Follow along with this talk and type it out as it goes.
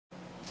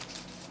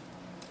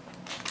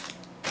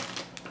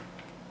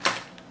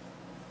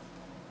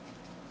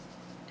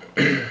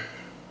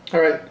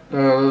Alright,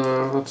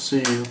 let's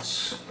see,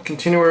 let's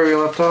continue where we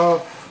left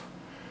off.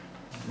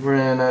 We're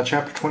in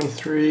chapter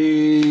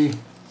 23.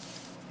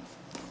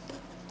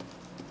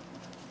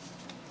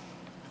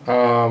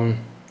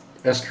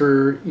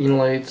 Ester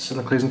enolates and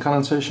the Claisen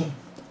condensation.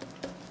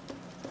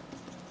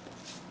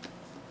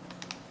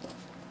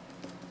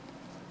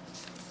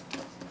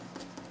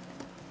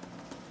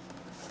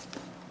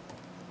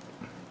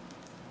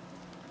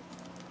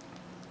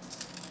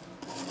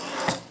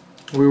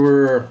 We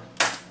were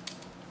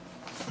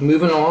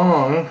moving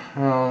along,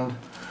 and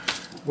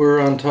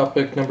we're on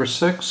topic number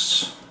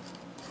 6,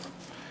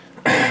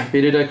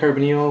 beta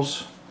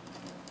dicarbonyls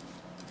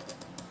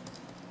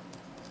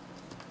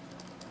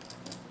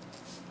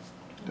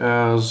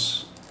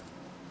as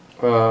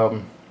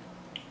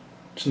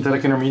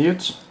synthetic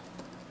intermediates.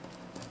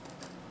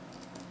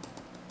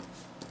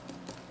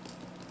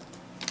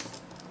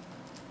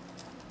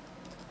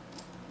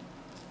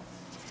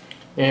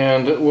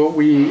 And what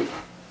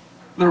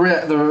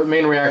the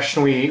main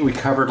reaction we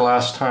covered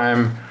last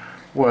time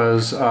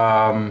was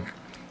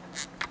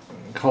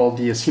called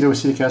the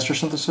acetoacetic ester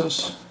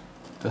synthesis.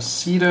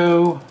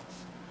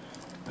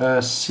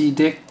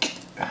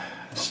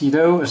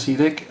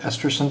 Acetoacetic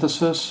ester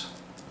synthesis.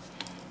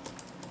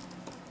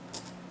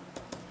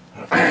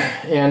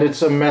 And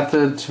it's a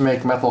method to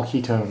make methyl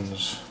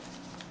ketones.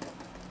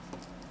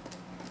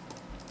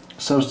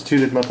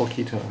 Substituted methyl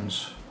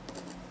ketones.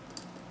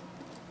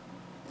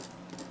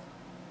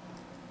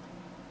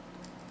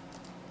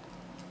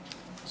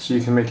 So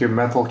you can make your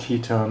methyl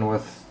ketone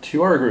with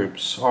two R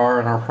groups, R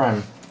and R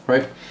prime,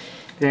 right?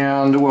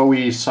 And what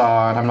we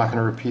saw, and I'm not going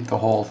to repeat the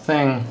whole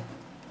thing,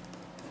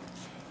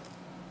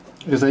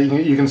 is that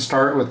you can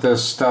start with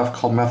this stuff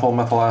called methyl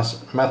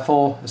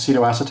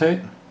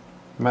acetoacetate.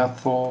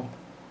 Methyl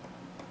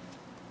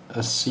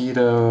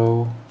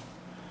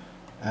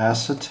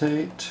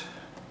acetoacetate.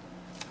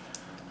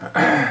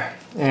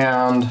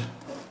 And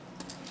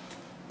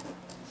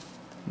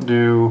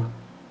do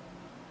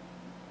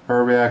a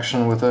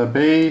reaction with a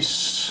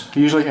base,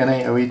 usually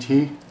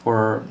NaOET,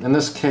 or in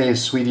this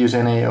case we'd use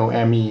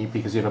NaOMe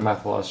because you have a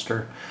methyl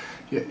ester.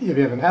 If you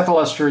have an ethyl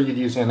ester, you'd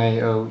use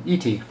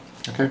NaOET.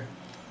 Okay.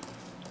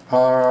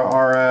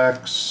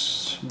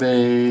 Rx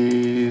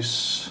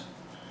base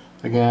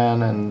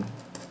again, and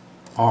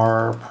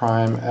R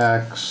prime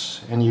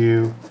X, and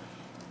you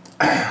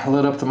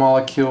lit up the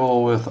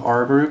molecule with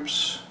R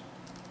groups.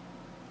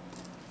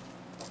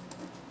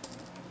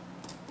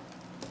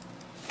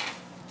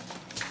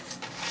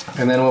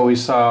 And then what we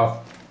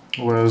saw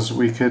was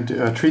we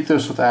could treat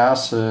this with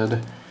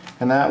acid,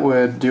 and that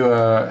would do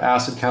a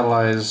acid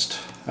catalyzed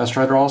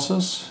ester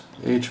hydrolysis,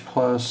 H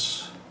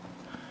plus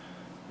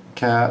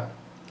cat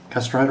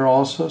ester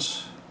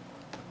hydrolysis.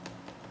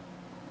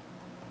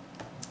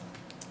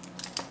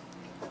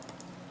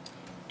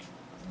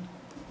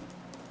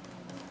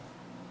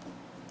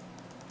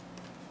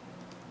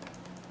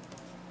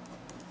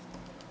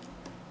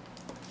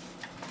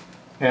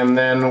 And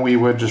then we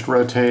would just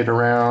rotate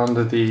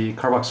around the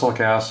carboxylic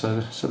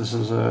acid. So this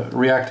is a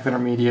reactive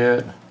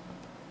intermediate.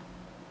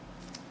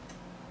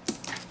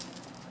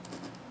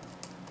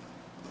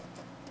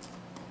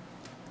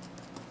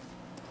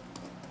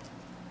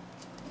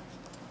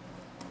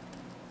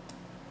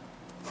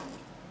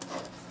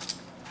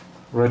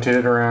 Rotate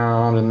it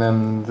around, and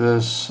then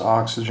this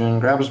oxygen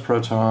grabs a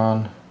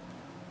proton,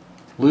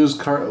 lose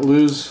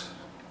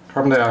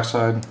carbon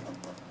dioxide.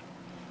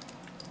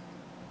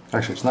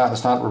 Actually, it's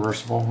not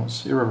reversible,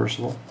 it's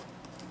irreversible.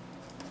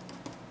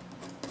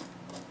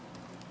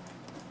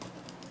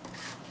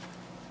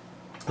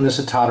 And this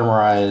would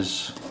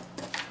tautomerize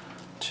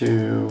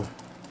to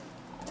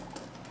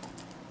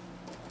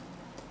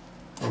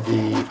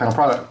the final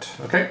product.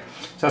 Okay,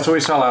 so that's what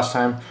we saw last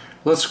time.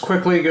 Let's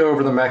quickly go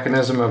over the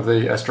mechanism of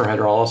the ester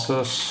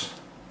hydrolysis.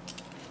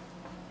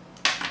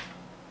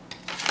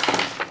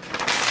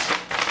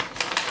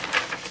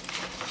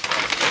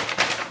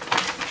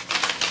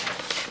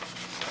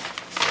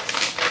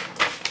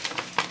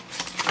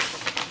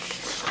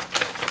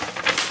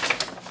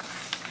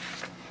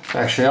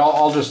 Actually,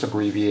 I'll just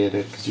abbreviate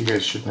it because you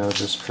guys should know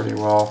this pretty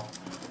well.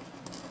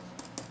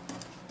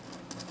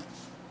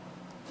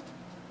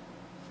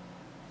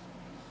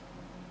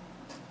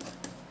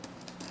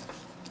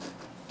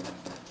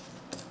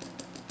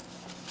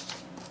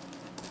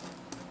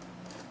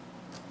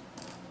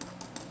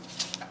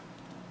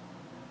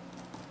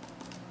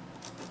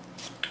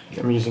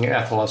 I'm using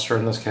ethyl ester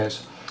in this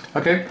case.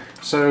 Okay,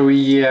 so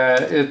yeah,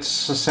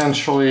 it's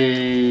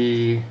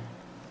essentially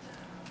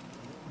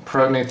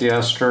protonate the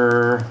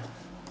ester,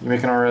 you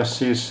make an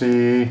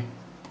RSCC,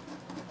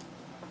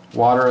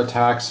 water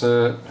attacks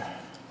it,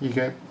 you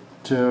get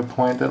to a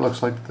point that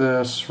looks like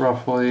this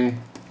roughly.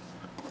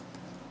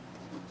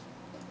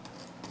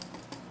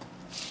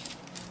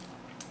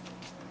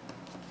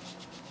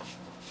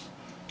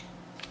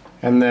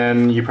 And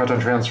then you proton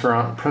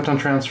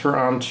transfer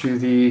onto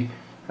the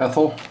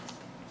ethoxy.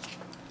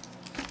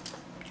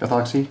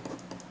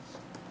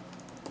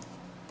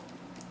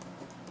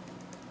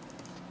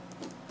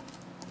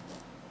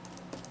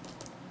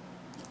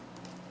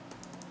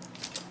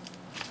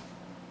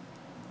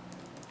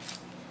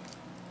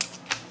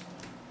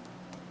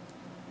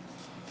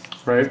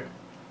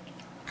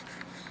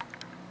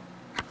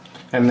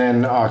 and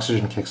then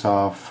oxygen kicks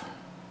off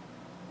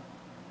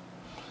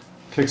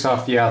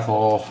the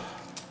ethyl.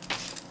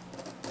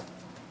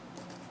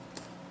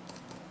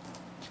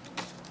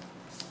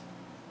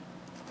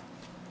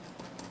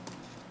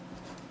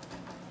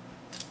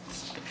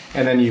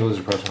 And then you lose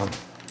a proton.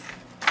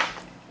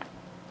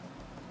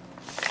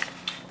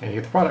 And you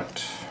get the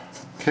product.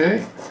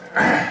 Okay.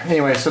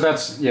 Anyway, so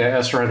that's, yeah,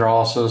 ester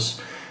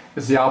hydrolysis.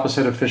 It's the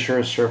opposite of Fischer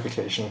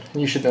esterification.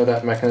 And you should know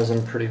that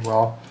mechanism pretty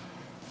well.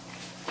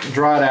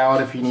 Draw it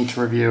out if you need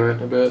to review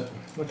it a bit.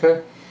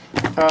 Okay.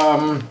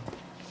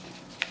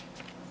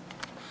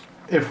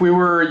 If we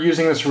were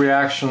using this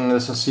reaction,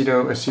 this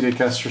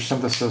acetic ester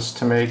synthesis,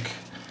 to make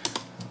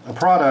a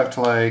product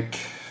like,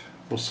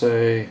 we'll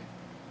say,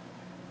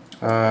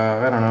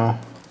 I don't know,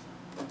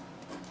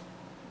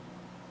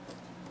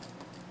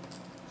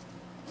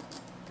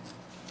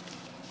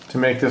 to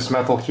make this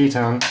methyl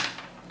ketone,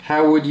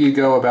 how would you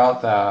go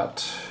about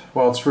that?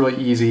 Well, it's really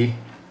easy.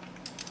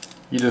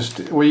 You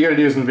just, what you gotta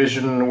do is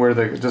envision where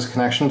the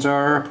disconnections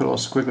are, put little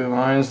squiggly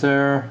lines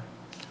there.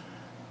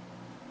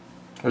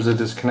 There's a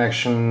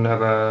disconnection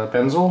of a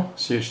benzyl,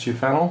 CH2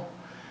 phenyl,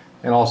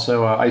 and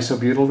also an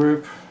isobutyl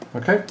group,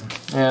 okay?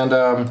 And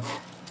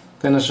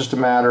then it's just a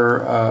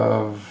matter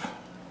of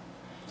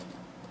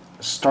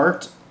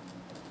start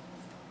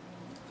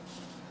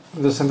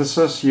the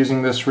synthesis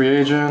using this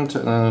reagent,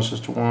 and then it's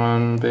just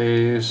 1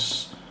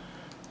 base,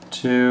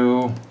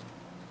 2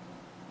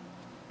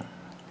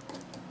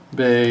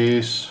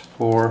 base,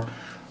 4,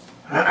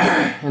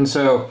 and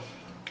so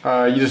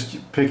you just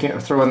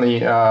throw in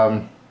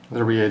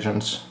the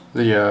reagents,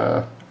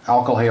 the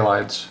alkyl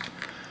halides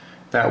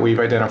that we've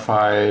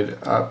identified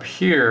up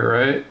here,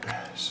 right?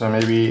 So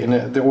maybe,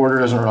 and the order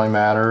doesn't really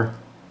matter.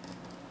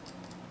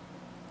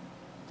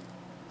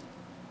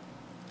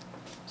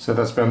 So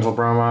that's benzyl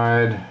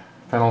bromide,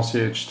 phenyl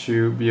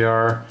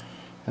CH2Br,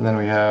 and then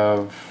we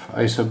have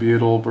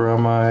isobutyl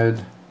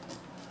bromide.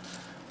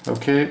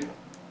 Okay.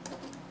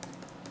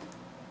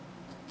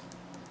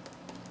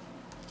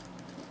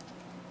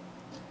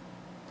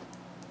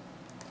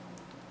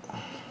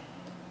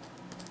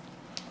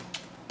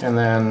 And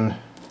then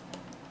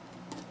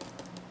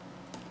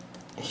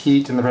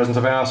heat in the presence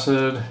of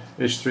acid,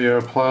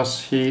 H3O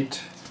plus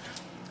heat.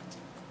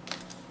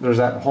 There's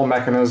that whole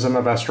mechanism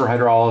of ester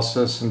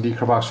hydrolysis and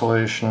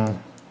decarboxylation.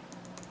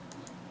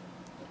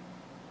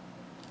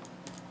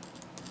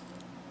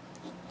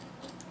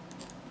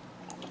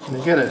 And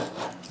you get it.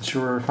 It's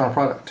your final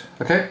product.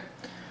 Okay?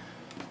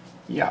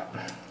 Yeah.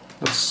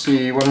 Let's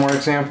see one more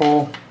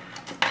example.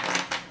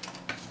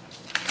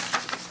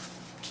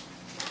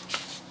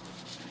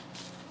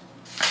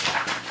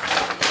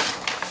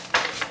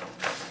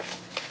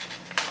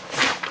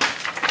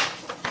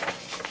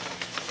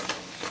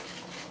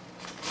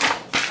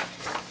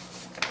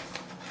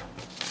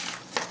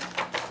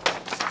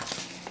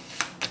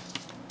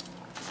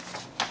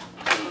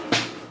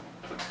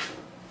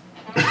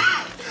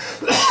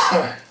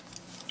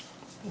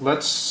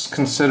 Let's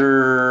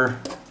consider,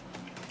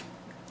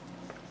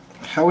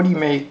 how would you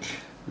make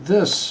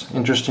this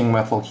interesting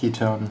methyl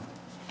ketone?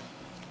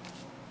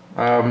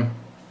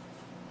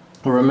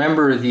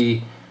 Remember,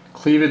 the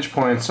cleavage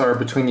points are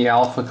between the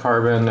alpha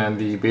carbon and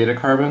the beta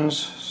carbons,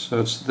 so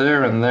it's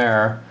there and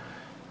there.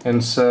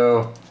 And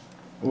so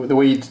the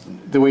way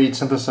you'd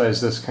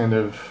synthesize this kind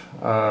of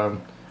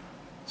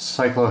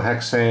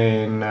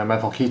cyclohexane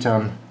methyl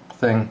ketone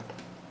thing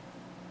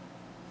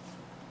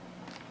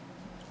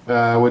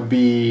would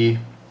be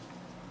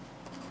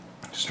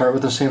start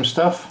with the same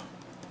stuff,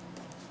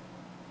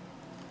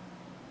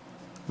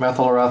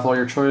 methyl or ethyl,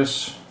 your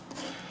choice.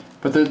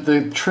 But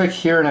the trick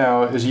here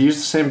now is you use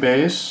the same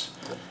base,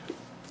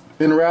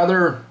 and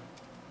rather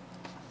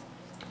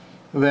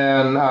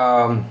than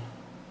I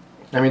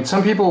mean,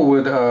 some people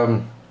would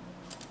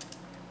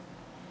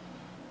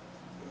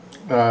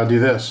do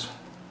this.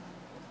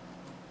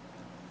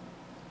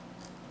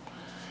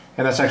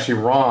 And that's actually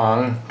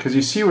wrong, because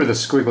you see where the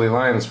squiggly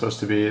line is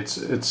supposed to be.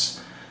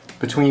 It's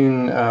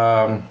between,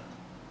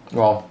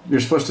 well,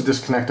 you're supposed to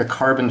disconnect a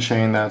carbon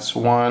chain that's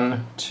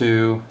 1,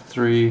 2,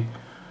 3,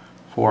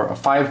 4, a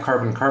 5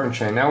 carbon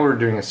chain. Now we're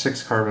doing a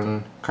 6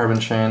 carbon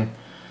chain.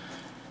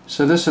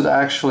 So this would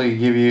actually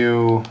give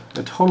you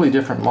a totally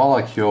different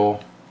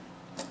molecule.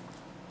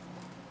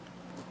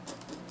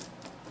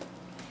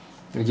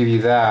 It would give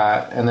you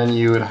that, and then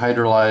you would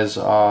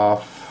hydrolyze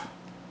off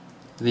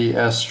the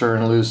ester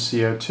and lose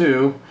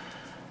CO2,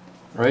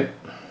 right?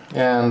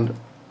 And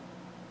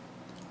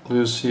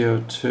lose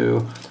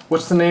CO2.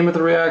 What's the name of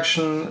the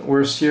reaction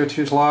where CO2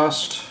 is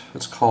lost?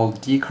 It's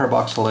called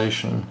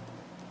decarboxylation.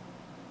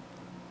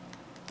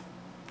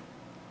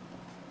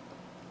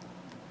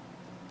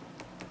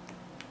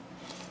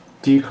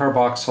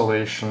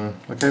 Decarboxylation,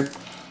 okay?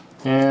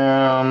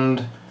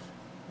 And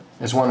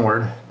it's one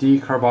word,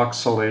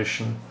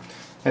 decarboxylation.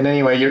 And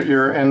anyway,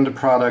 your end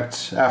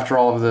product after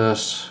all of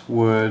this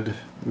would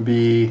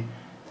be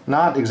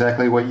not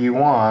exactly what you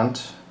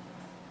want,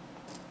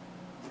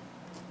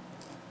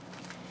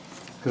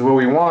 because what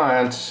we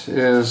want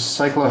is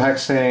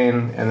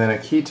cyclohexane and then a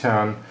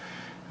ketone.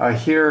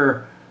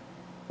 Here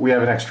we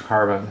have an extra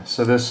carbon,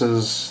 so this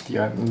is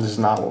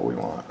not what we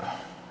want.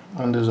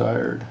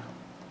 Undesired.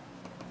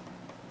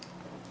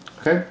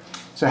 Okay,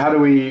 so how do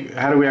we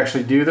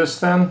actually do this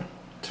then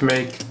to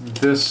make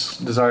this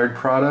desired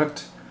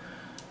product?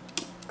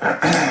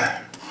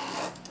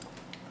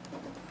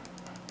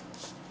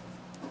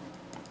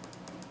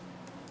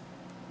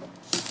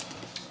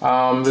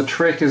 The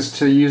trick is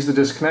to use the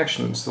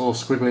disconnections, the little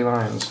squiggly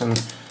lines,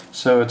 and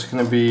so it's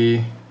going to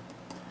be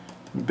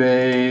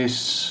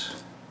base.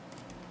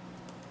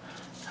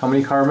 How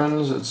many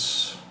carbons?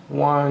 It's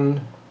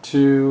 1,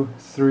 2,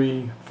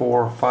 3,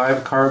 4,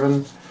 5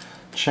 carbon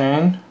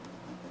chain.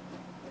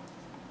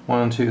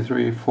 1, 2,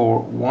 3, 4.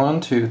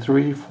 1, 2,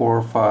 3,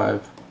 4,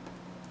 5.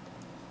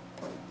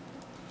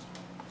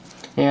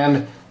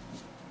 And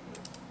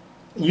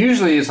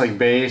usually it's like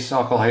base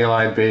alkyl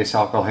halide, base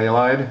alkyl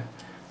halide.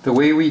 The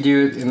way we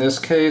do it in this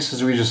case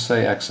is we just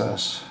say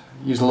excess.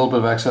 Use a little bit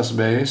of excess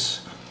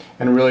base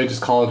and really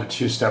just call it a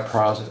two-step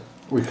process.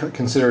 We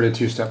consider it a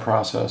two-step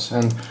process.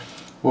 And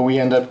what we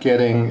end up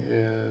getting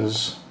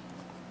is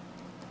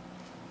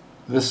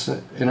this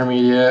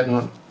intermediate,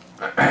 and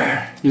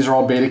these are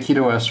all beta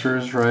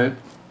ketoesters, right?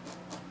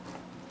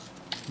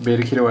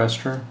 Beta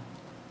ketoester.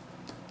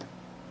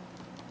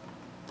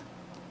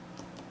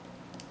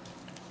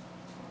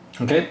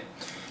 Okay,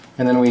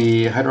 and then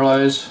we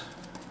hydrolyze.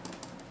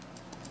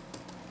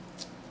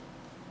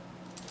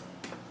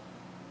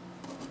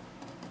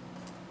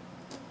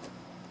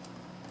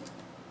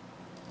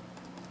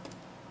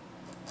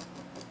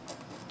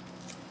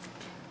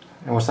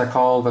 And what's that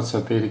called? That's a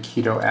beta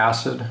keto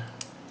acid.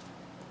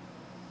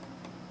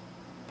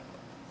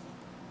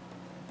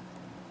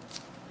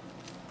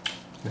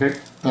 Okay,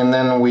 and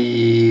then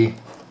we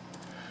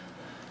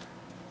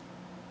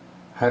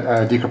had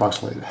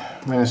decarboxylate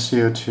minus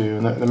CO2.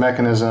 And the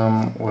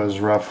mechanism was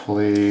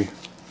roughly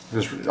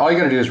just all you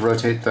got to do is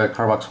rotate the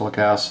carboxylic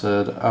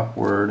acid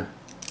upward.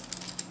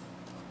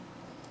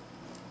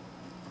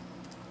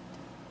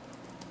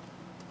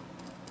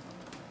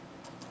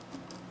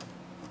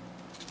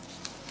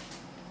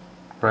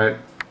 Right?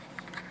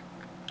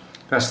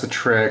 That's the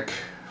trick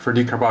for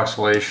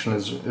decarboxylation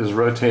is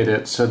rotate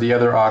it so the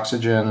other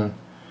oxygen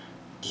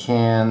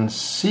can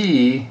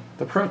see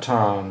the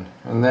proton,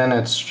 and then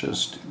it's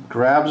just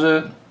grabs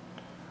it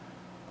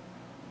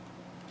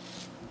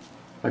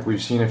like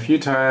we've seen a few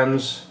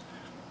times,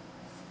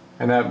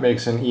 and that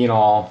makes an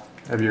enol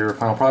of your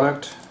final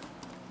product.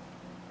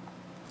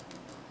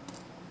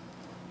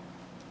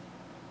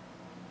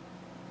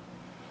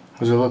 What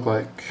does it look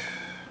like?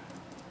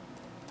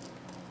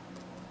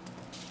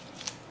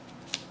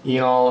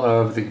 Enol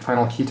of the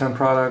final ketone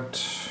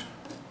product.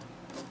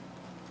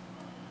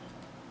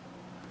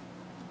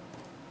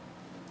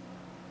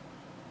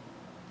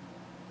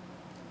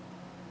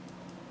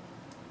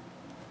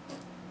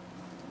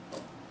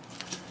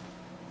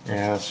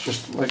 Yeah, it's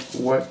just like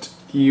what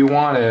you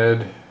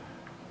wanted.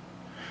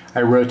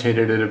 I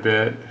rotated it a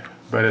bit,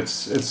 but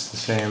it's the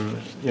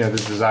same, you know, the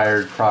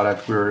desired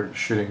product we were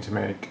shooting to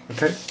make.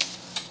 Okay,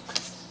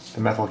 the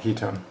methyl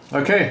ketone.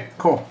 Okay,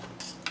 cool.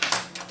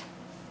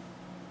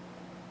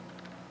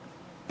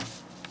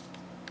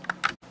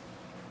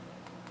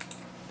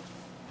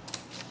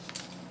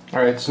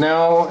 Alright, so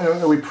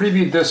now we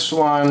previewed this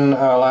one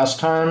last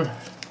time.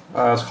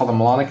 It's called the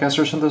malonic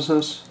ester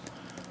synthesis.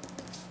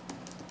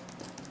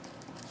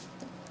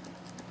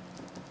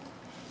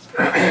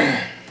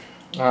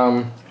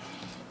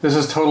 This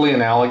is totally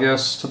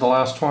analogous to the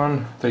last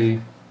one.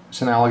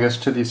 It's analogous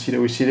to the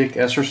acetoacetic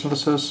ester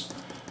synthesis.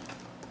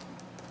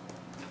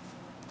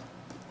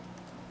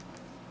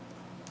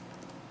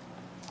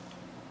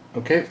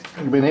 Okay,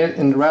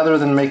 and rather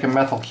than make a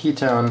methyl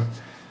ketone,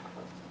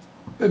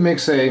 it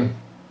makes a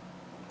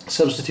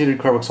substituted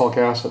carboxylic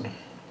acid.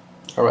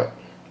 Alright,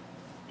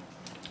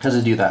 how does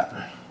it do that?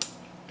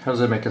 How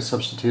does it make a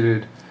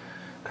substituted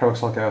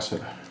carboxylic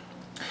acid?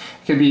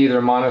 It could be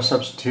either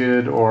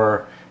mono-substituted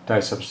or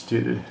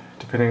di-substituted,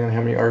 depending on how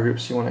many R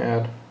groups you want to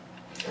add.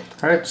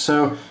 Alright,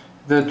 so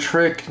the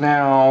trick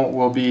now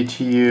will be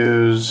to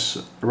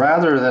use,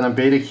 rather than a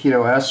beta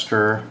keto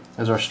ester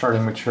as our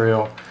starting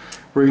material,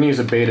 we're going to use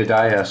a beta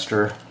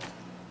diester.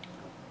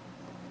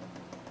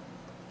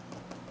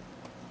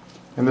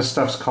 And this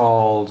stuff's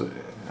called,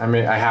 I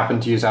happen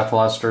to use ethyl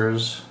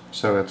esters,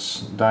 so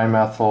it's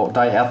diethyl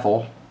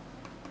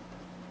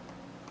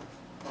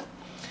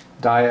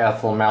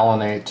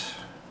malonate.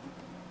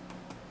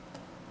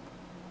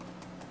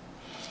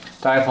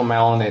 Diethyl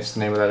malonate's the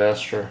name of that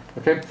ester.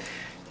 Okay,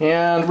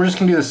 and we're just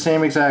going to do the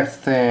same exact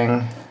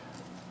thing.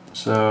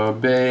 So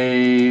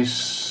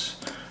base,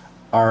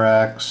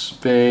 Rx,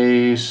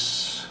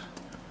 base,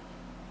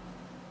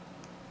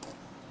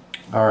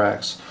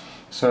 Rx.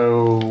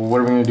 So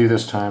what are we going to do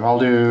this time? I'll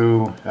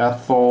do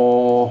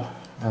ethyl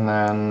and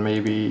then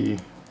maybe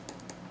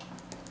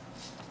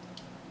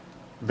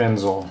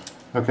benzyl.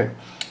 Okay,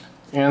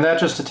 and that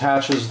just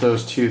attaches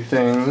those two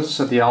things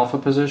at the alpha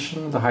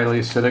position, the highly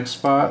acidic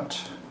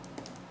spot.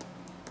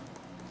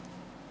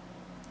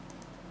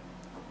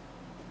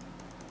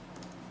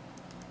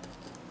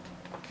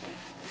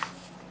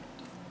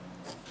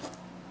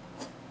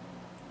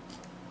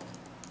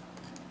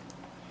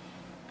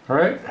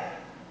 Alright,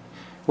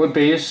 what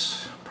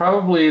base?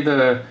 Probably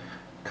the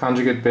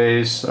conjugate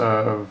base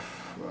of,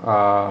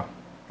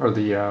 or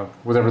the,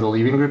 whatever the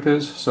leaving group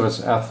is. So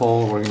it's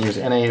ethyl, we're going to use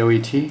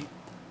NaOET.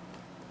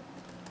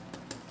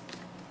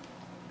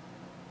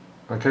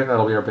 Okay,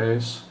 that'll be our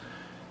base.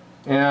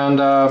 And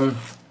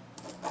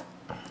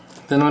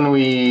then when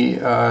we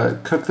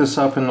cook this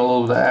up in a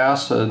little bit of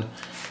acid,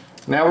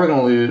 now we're going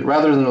to lose,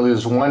 rather than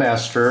lose one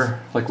ester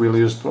like we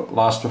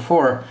lost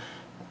before,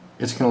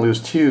 it's going to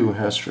lose two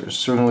esters.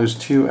 So we're going to lose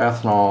two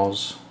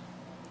ethanols.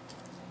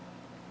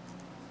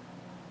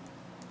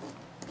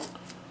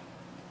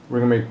 We're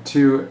going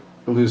to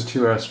lose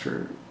two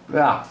esters.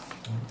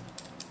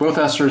 Both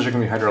esters are going to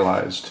be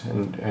hydrolyzed,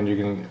 and you're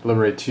going to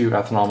liberate two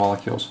ethanol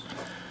molecules.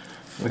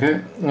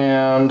 Okay,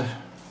 and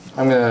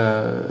I'm going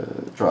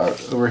to draw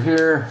it over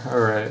here.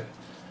 Alright.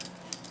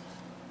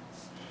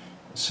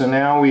 So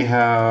now we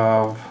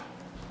have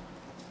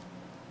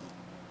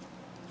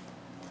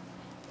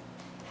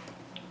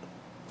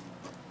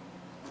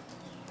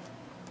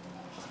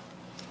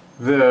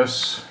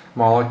this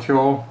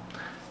molecule,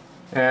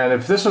 and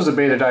if this was a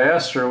beta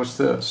diester, what's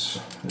this?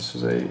 This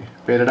is a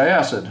beta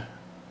diacid.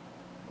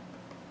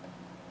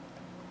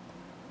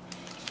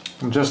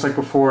 And just like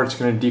before, it's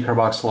going to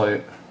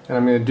decarboxylate. And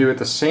I'm going to do it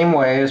the same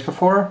way as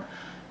before.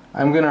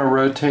 I'm going to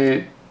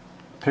rotate,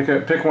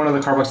 pick one of the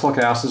carboxylic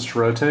acids to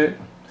rotate.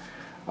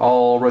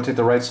 I'll rotate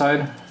the right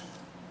side.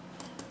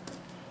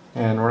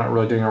 And we're not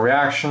really doing a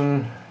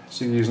reaction,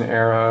 so you can use an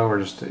arrow or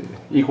just an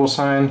equal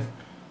sign.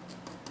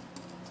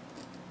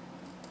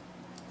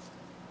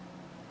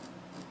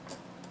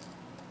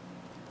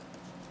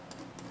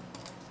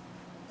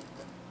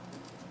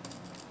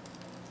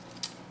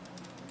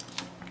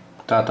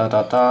 Dot, dot,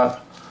 dot,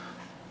 dot.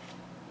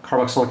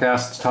 Carboxylic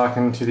acid's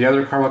talking to the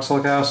other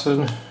carboxylic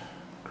acid.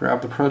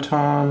 Grab the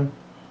proton,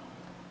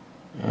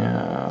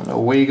 and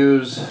away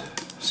goes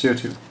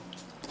CO2.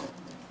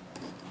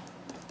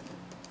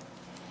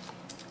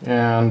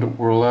 And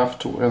we're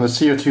left, and the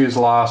CO2 is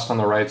lost on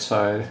the right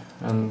side,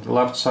 and the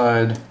left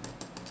side,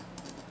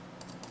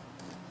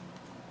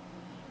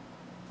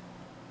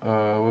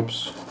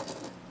 whoops,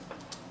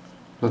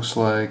 looks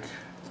like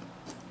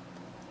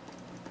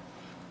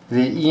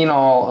the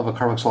enol of a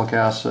carboxylic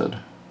acid.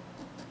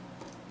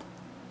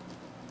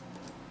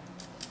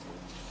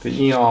 The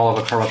enol of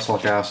a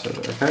carboxylic acid,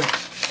 okay?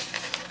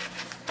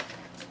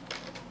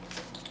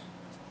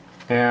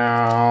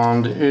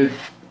 And it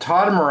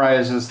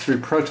tautomerizes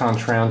through proton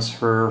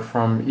transfer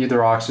from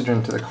either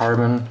oxygen to the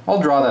carbon.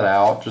 I'll draw that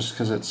out just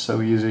because it's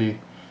so easy.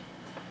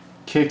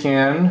 Kick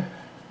in,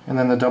 and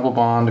then the double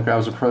bond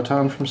grabs a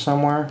proton from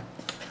somewhere,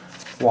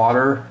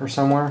 water or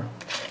somewhere.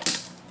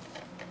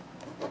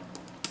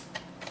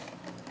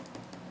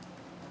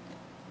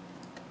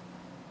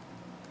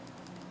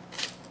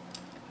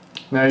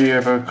 Now you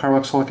have a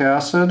carboxylic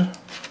acid,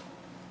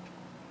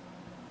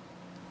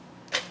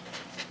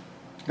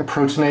 a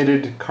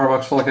protonated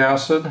carboxylic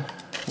acid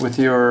with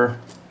your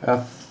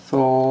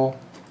ethyl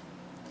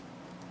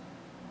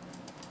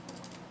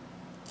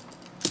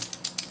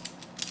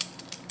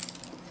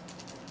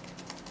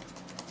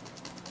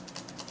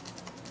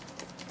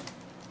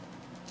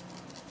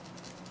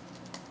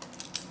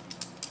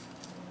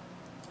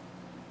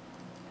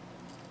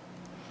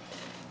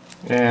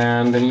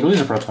and then you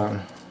lose a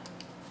proton.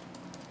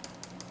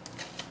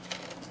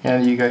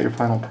 And you got your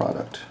final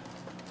product.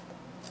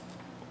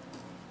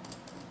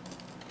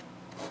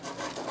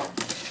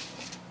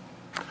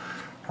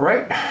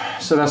 Alright,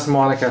 so that's the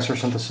monic ester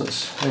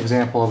synthesis, an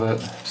example of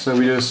it. So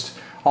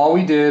all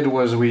we did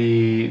was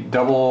we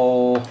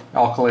double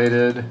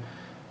alkylated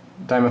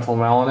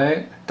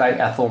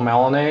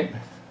diethylmalonate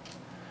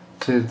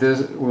to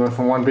this. We went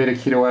from one beta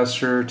keto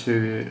ester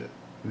to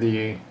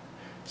the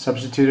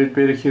substituted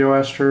beta keto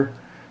ester.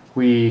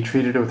 We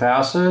treated it with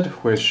acid,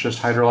 which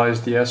just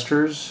hydrolyzed the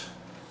esters.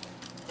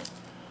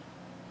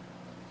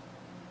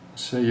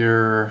 So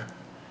you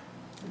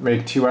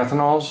make two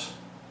ethanols,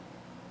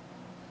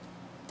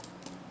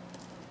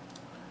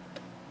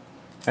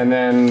 and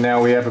then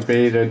now we have a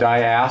beta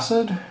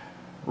diacid.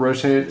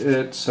 Rotate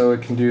it so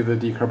it can do the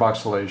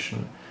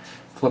decarboxylation.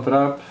 Flip it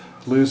up,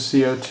 lose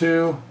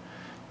CO2.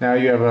 Now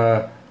you have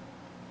a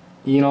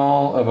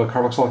enol of a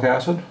carboxylic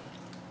acid,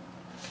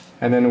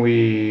 and then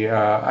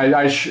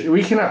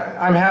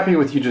I'm happy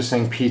with you just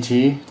saying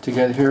PT to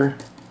get here.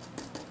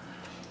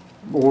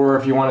 Or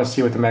if you want to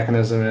see what the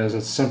mechanism is,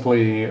 it's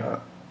simply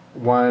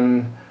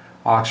one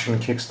oxygen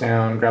kicks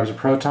down, grabs a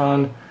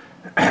proton,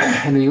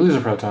 and then you lose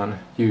a proton.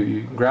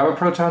 You grab a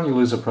proton, you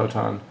lose a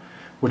proton,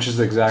 which is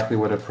exactly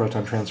what a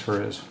proton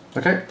transfer is.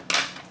 Okay?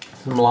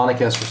 The malonic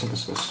ester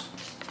synthesis.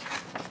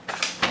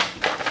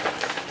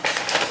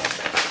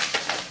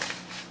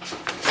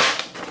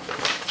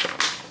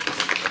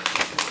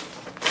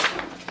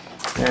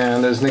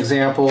 And as an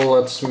example,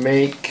 let's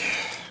make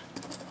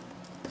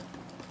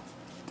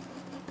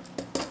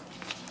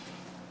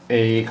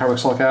a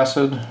carboxylic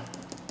acid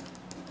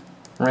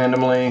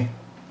randomly.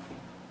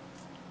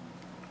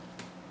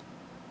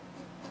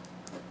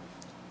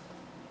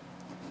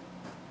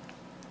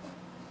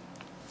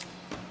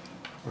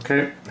 Okay.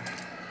 Okay,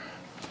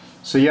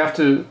 so you have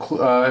to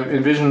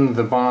envision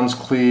the bonds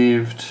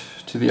cleaved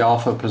to the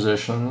alpha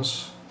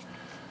positions,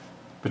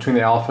 between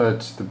the alpha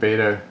to the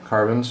beta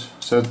carbons.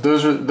 So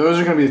those are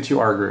going to be the two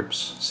R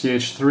groups,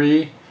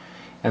 CH3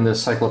 and the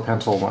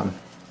cyclopentyl one.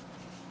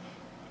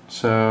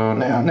 So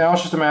now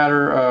it's just a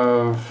matter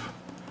of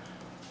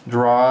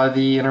draw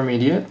the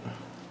intermediate,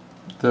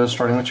 the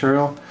starting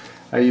material.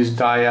 I use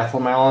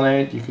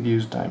diethylmalonate, you could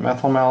use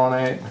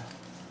dimethylmalonate.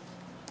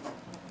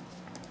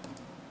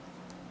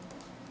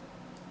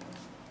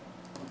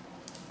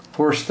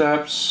 Four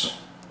steps,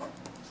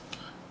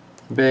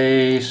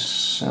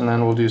 base, and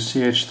then we'll do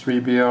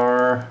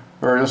CH3Br,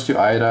 or let's do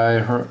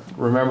iodide.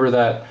 Remember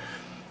that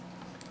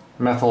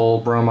methyl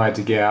bromide's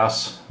a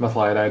gas,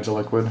 methyl iodide's a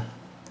liquid.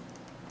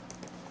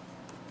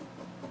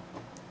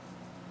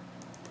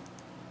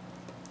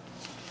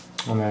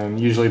 And then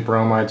usually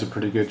bromide's a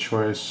pretty good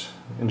choice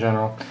in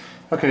general.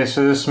 Okay,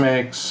 so this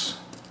makes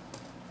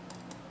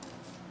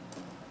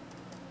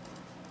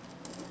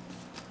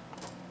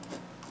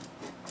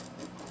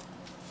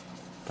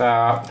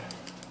that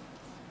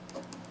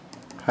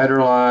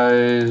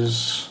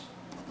hydrolyze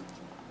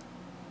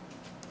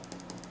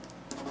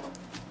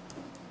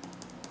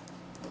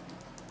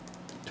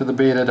to the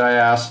beta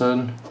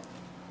diacid.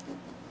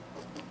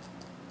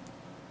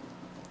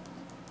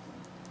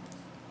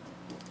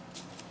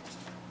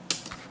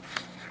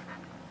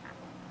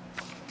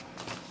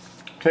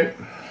 Okay,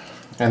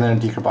 and then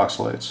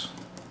decarboxylates.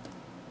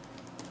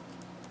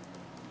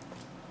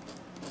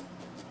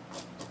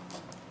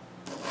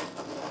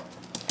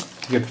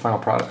 To get the final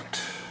product.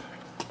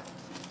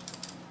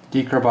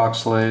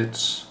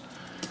 Decarboxylates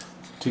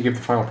to get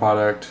the final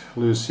product,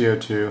 lose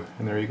CO2,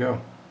 and there you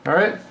go.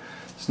 Alright,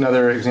 it's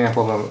another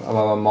example of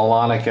a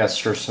malonic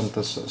ester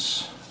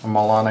synthesis. A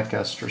malonic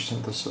ester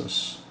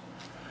synthesis.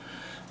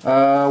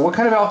 What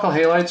kind of alkyl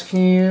halides can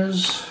you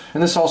use?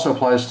 And this also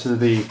applies to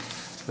the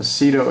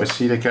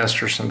acetoacetic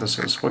ester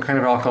synthesis. What kind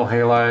of alkyl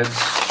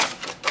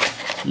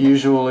halides?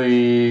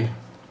 Usually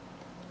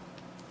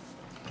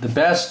the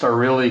best are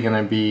really going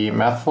to be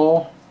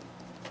methyl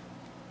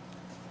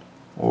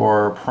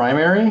or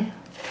primary.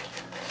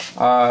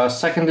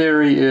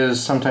 Secondary is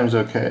sometimes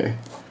okay.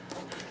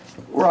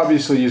 We're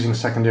obviously using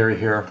secondary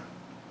here,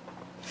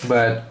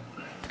 but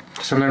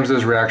sometimes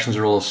those reactions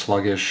are a little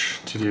sluggish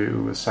to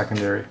do with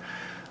secondary.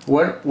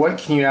 What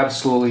can you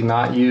absolutely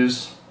not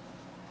use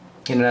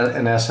in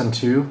an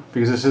SN2?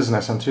 Because this is an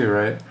SN2,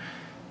 right?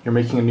 You're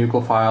making a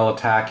nucleophile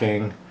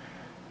attacking.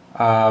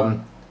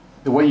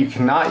 What you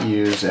cannot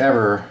use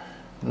ever,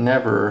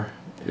 never,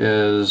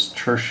 is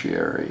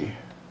tertiary.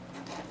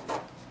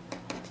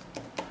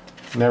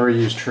 Never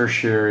use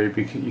tertiary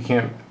because you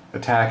can't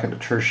attack into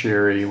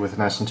tertiary with an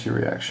SN2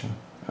 reaction.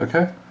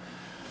 Okay?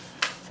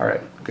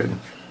 Alright, good.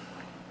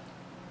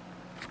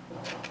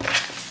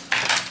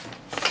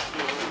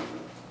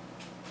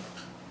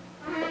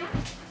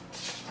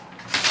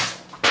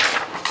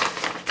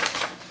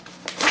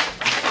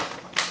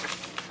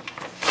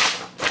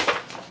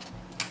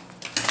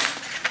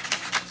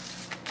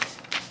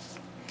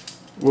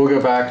 We'll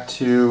go back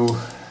to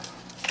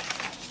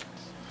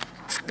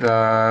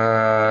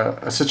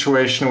a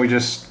situation we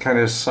just kind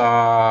of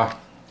saw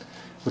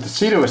with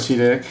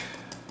acetoacetic.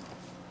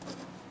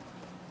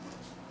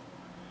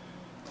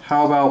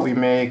 How about we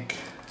make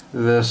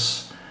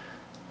this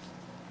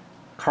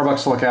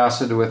carboxylic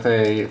acid with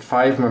a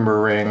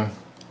 5-member ring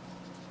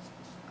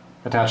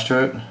attached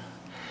to it.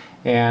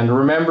 And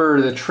remember,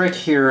 the trick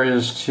here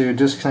is to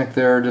disconnect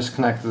there,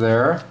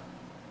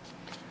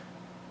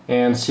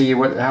 and see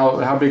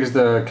how big is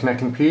the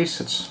connecting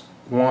piece. It's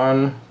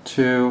 1,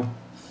 2,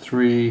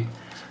 3.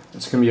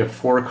 It's going to be a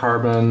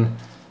 4-carbon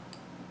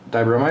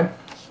dibromide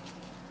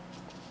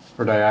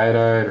or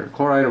diiodide or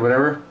chloride or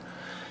whatever.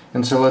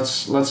 And so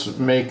let's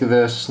make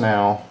this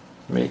now.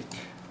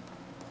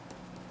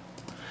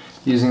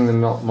 Using the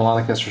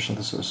malonic ester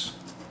synthesis.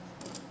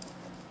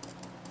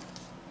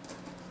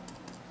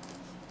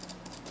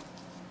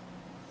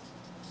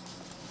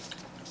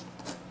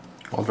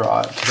 I'll draw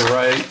it to the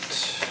right.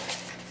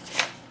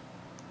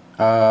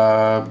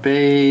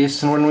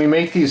 Base, and when we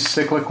make these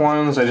cyclic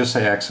ones, I just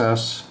say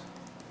excess.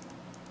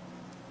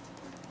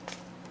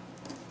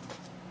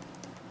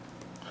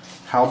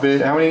 How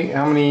big? How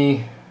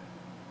many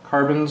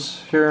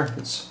carbons here?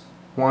 It's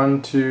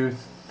 1, 2,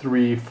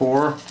 3,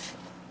 4.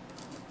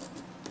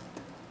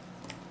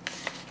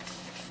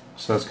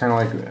 So it's kind of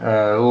like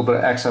a little bit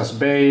of excess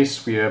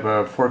base. We have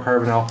a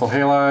 4-carbon alkyl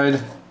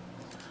halide.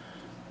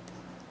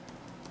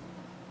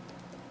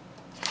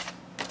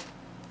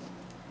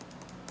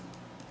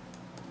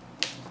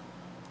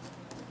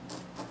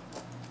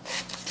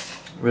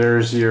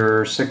 There's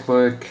your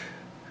cyclic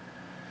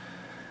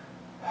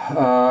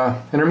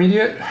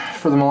intermediate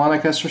for the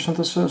malonic ester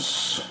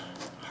synthesis.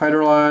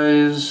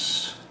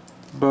 Hydrolyze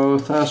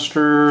both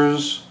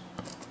esters.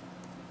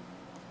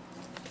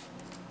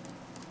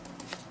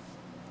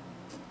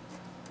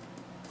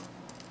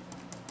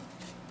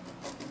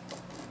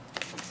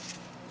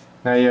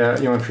 Now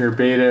you went from your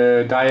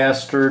beta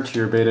diester to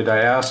your beta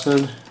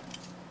diacid.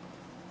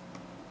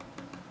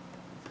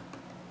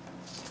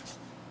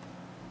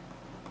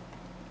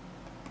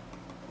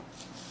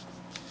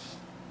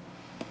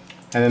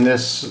 And then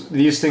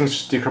these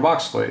things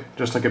decarboxylate,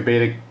 just like a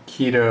beta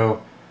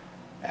keto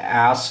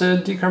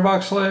acid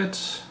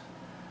decarboxylates,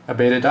 a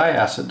beta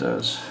diacid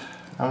does.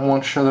 I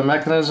won't show the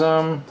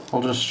mechanism,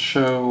 I'll just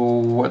show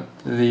what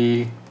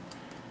the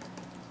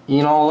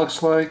enol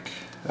looks like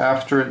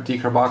after it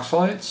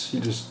decarboxylates. You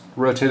just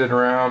rotate it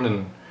around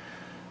and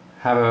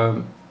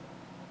have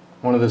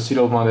one of the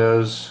acetyl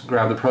bondos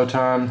grab the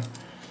proton,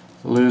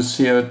 lose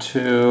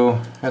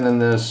CO2, and then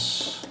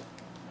this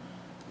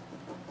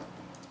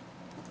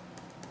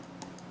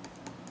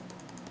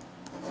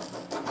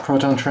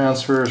proton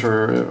transfers,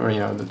 or you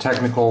know, the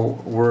technical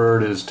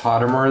word is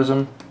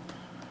tautomerism.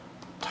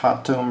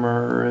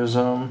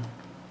 Tautomerism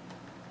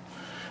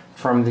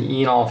from the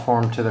enol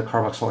form to the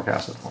carboxylic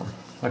acid form.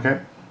 Okay,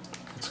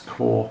 it's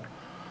cool.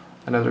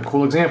 Another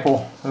cool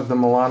example of the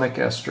malonic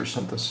ester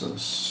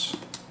synthesis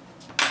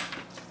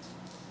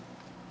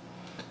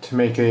to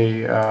make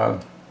a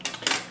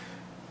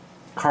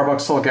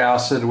carboxylic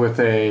acid with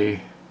a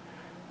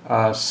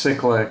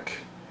cyclic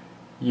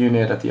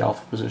unit at the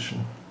alpha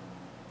position.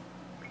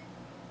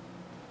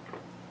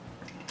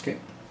 Okay.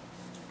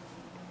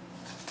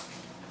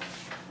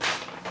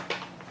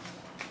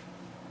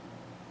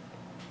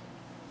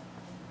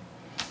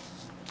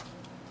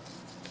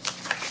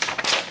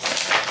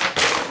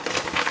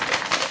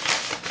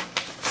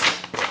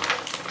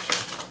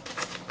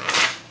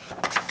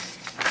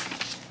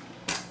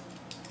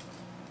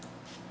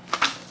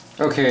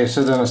 Okay,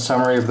 so then a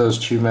summary of those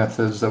two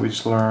methods that we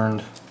just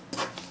learned.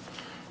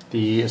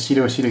 The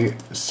acetoacetic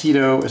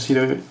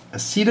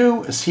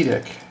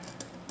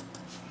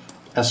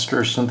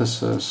ester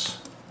synthesis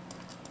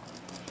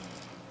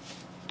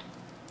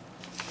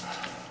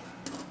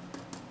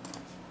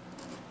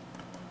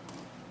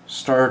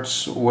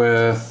starts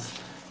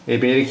with a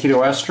beta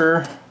keto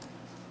ester,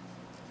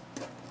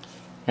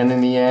 and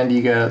in the end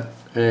you get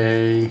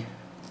a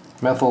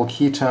methyl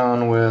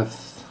ketone with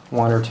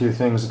one or two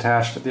things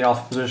attached at the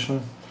alpha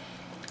position.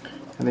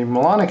 And the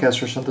malonic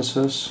ester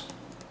synthesis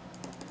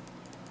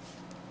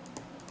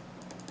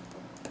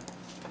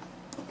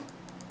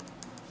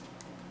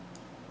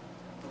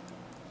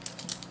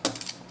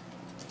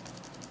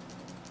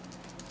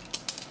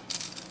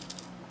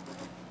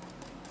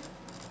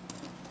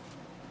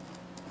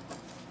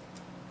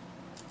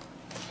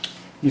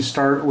you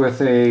start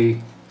with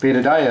a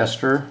beta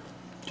diester,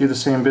 do the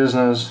same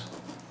business,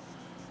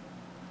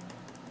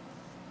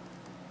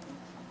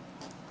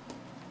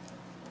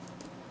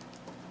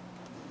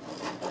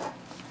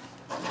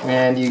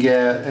 and you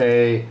get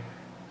a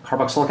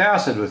carboxylic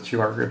acid with 2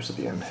 R groups at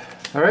the end.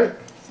 Alright,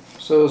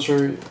 so those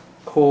are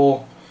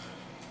cool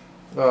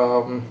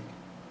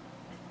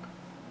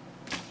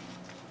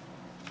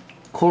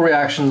cool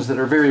reactions that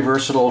are very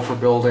versatile for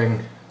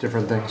building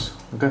different things.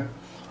 Okay.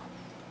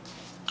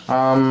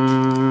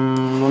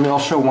 I'll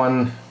show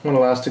one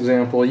last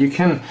example. You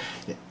can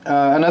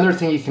another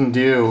thing you can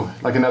do,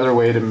 like another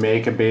way to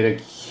make a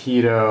beta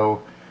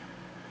keto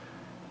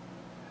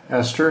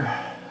ester,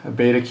 a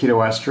beta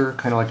keto ester,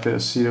 kind of like the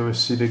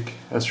acetoacetic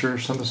ester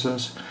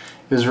synthesis,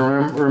 is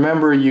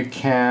remember you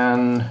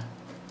can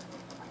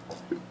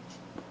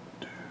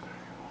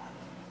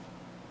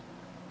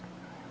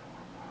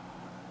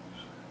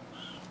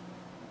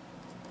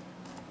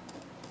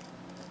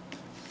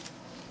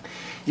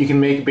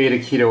make beta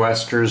keto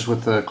esters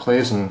with the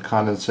Claisen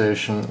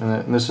condensation,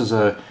 and this is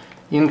a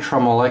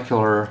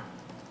intramolecular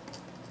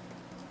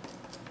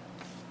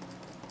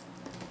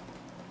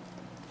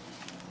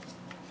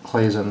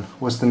Claisen.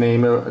 What's the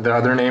name of the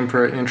other name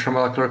for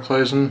intramolecular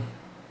Claisen?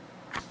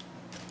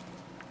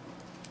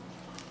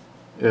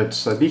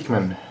 It's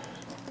Dieckmann.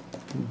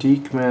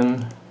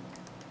 Dieckmann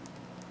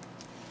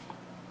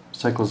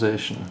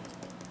cyclization.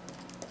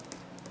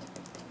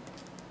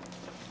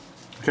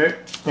 Okay,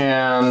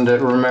 and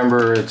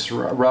remember, it's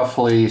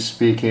roughly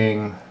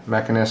speaking,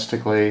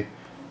 mechanistically,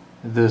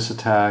 this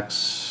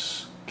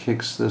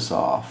kicks this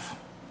off.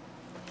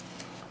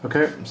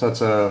 Okay, so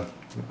that's a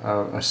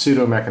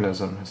pseudo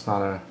mechanism. It's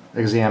not a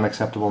exam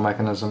acceptable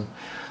mechanism.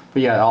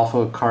 But yeah,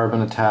 alpha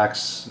carbon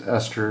attacks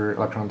ester,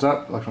 electrons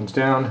up, electrons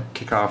down,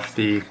 kick off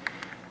the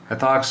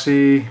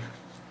ethoxy,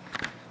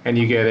 and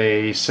you get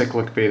a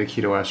cyclic beta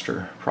keto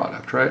ester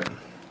product, right?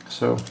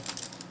 So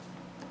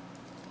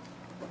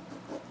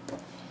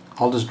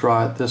I'll just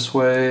draw it this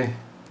way.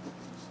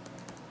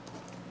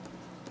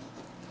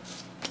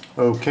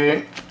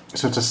 Okay,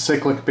 so it's a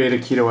cyclic beta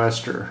keto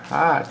ester.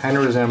 It kind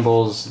of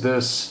resembles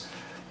this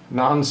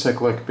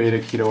non-cyclic beta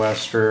keto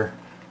ester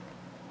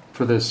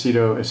for the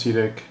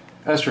acetoacetic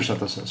ester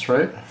synthesis,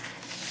 right?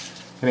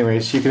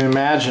 Anyways, you can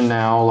imagine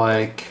now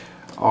like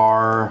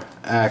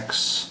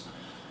Rx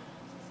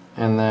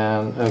and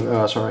then,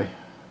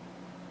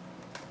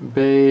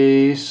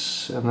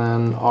 base and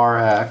then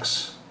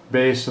Rx,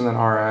 base and then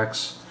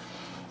Rx.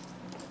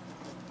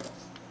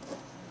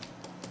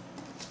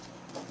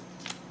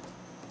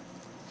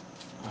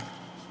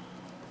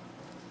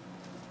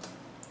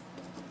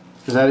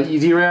 Is that an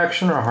easy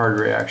reaction or a hard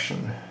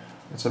reaction?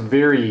 It's a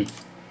very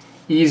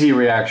easy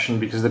reaction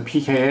because the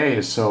pKa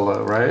is so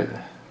low, right?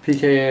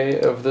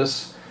 pKa of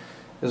this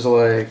is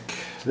like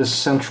this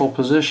central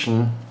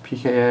position,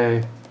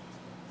 pKa,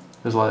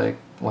 is like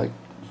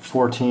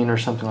 14 or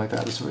something like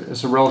that.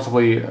 It's a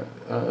relatively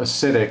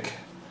acidic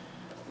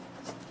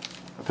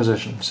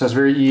position. So it's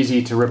very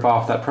easy to rip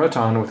off that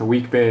proton with a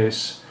weak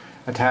base,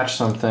 attach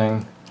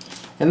something,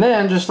 and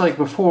then just like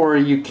before,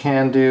 you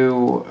can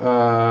do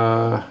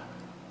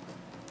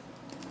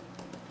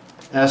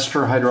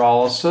ester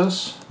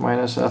hydrolysis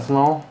minus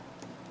ethanol,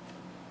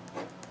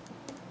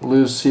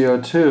 lose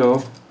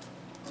CO2,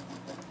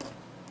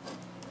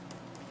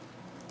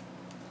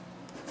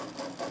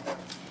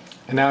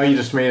 and now you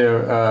just made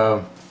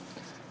a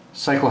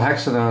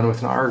cyclohexanone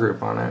with an R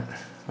group on it.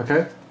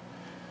 Okay?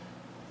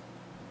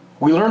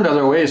 We learned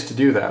other ways to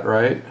do that,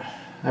 right?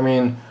 I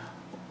mean,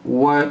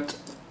 what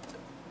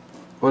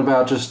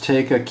about just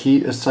take a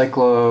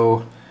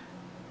cyclohexanone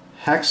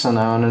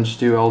and just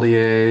do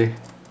LDA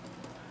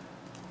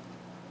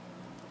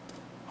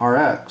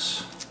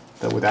RX?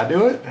 Would that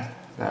do it?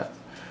 That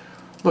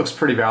looks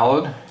pretty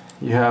valid.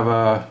 You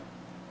have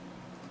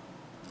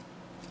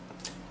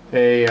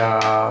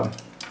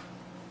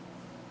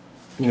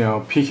you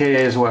know, pKa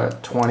is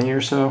what, 20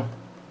 or so?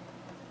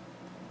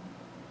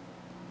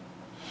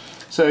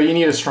 So you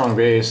need a strong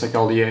base like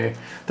LDA.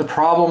 The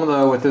problem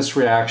though with this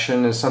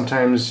reaction is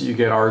sometimes you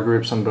get R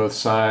groups on both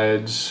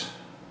sides,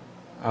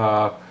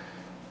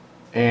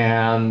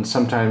 and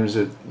sometimes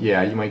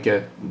you might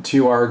get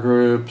 2 R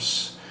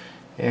groups,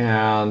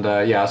 and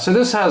yeah, so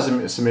this has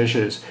some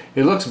issues.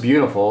 It looks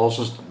beautiful, it's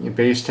just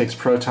base takes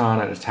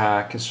proton at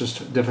attack. It's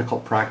just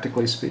difficult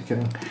practically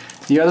speaking.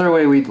 The other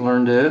way we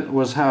learned it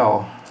was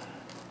how?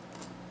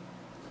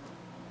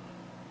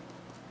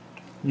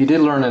 You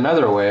did learn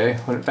another way.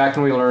 Back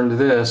when we learned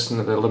this and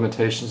the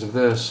limitations of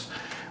this,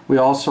 we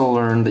also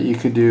learned that you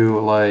could do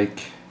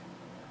like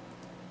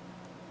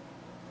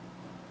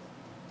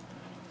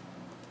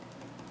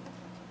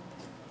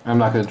I'm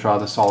not going to draw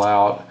this all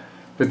out,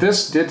 but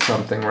this did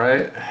something,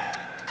 right?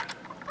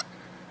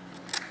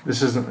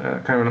 This is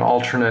kind of an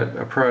alternate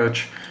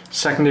approach.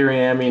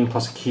 Secondary amine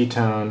plus a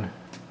ketone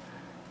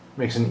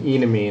makes an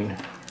enamine.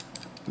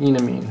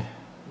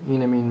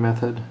 Enamine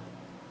method.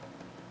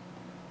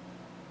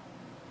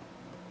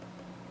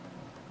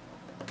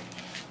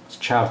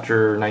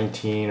 Chapter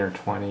 19 or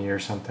 20 or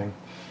something.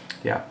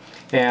 Yeah.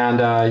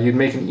 And you'd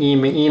make an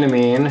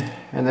enamine,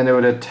 and then it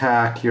would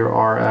attack your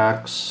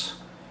RX,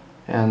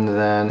 and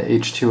then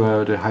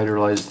H2O to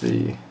hydrolyze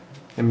the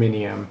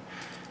iminium.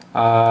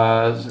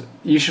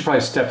 You should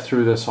probably step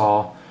through this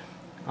all.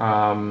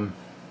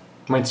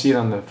 Might see it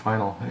on the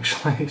final,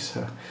 actually.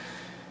 So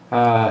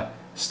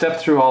step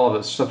through all of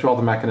this, step through all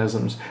the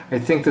mechanisms. I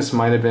think this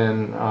might have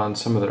been on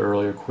some of the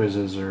earlier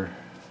quizzes, or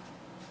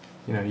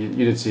you know, you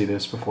did see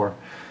this before.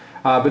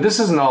 But this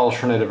is an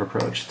alternative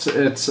approach.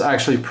 It's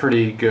actually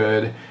pretty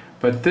good.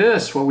 But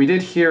this, what we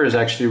did here, is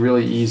actually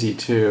really easy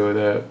too.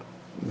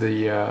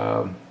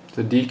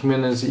 The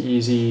Dieckmann is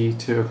easy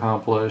to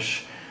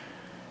accomplish.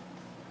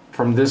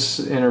 From this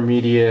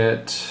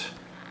intermediate,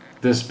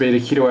 this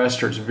beta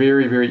ketoester, it's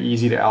very, very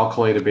easy to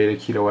alkylate a beta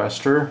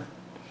ketoester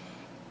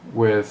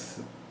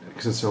because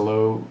it's a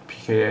low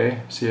pKa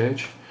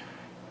CH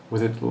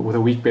with a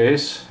weak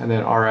base, and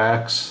then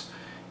RX,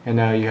 and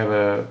now you have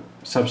a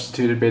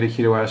substituted beta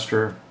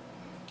ketoester,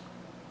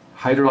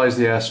 hydrolyze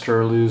the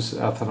ester, lose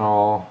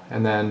ethanol,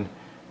 and then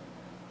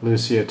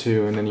lose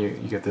CO2, and then you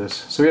get this.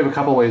 So we have a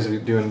couple ways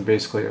of doing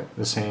basically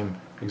the same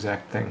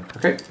exact thing.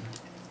 Okay.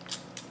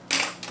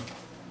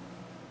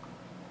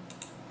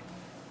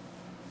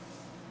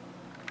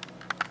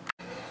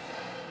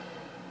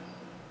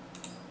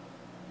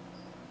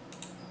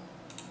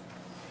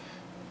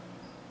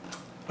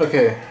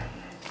 Okay.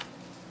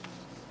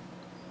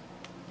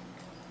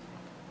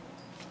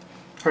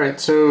 Alright,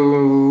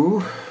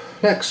 so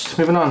next,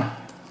 moving on.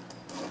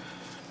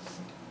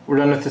 We're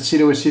done with the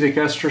acetoacetic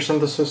ester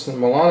synthesis and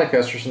malonic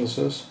ester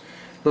synthesis.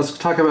 Let's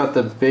talk about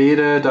the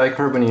beta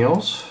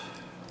dicarbonyls,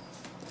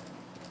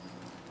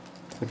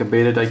 like a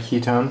beta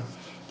diketone,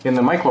 in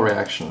the Michael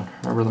reaction.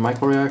 Remember the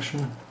Michael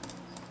reaction?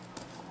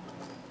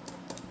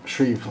 I'm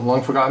sure you've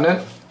long forgotten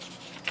it.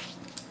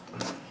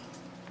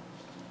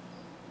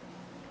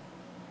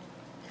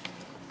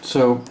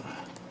 So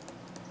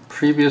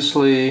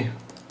previously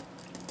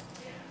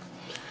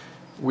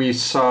we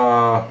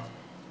saw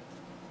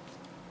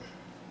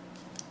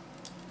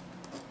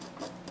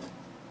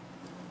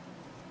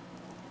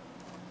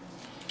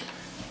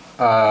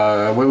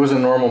what was a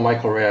normal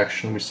Michael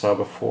reaction we saw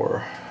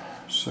before.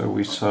 So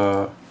we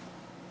saw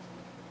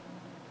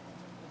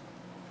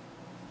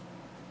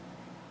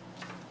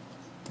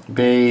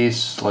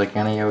base like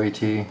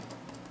NaOET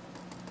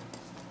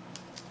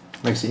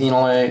makes the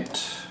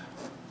enolate.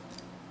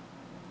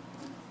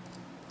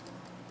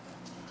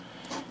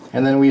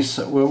 And then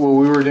what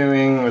we were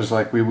doing was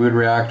like we would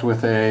react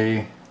with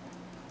a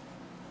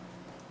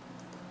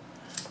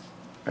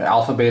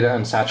alpha beta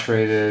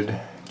unsaturated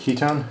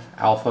ketone,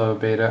 alpha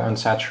beta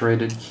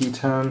unsaturated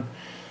ketone,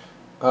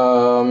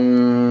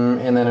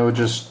 and then it would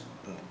just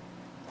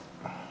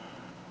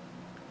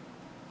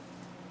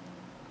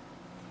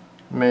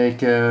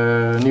make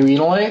a new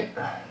enolate,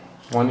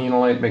 One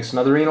enolate makes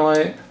another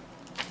enolate.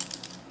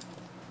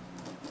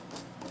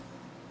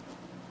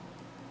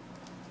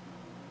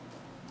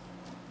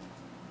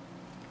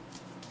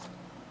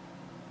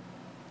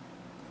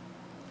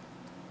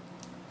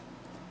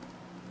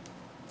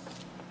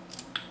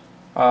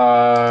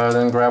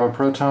 Then grab a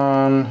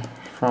proton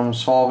from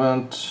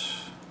solvent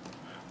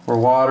or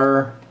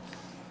water,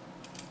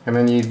 and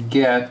then you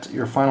get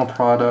your final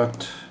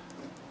product.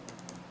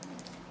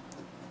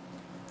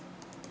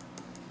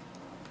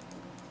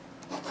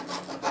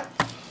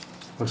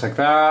 Looks like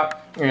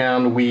that,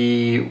 and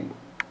we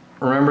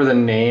remember the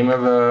name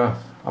of a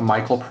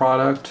Michael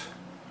product.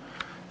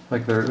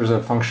 Like there's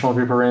a functional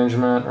group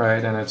arrangement,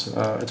 right? And it's a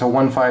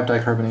 1,5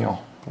 dicarbonyl.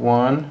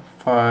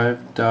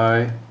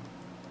 1,5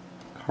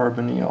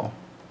 dicarbonyl.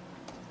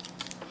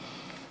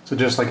 So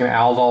just like an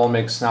aldol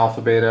makes an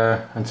alpha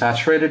beta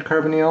unsaturated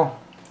carbonyl,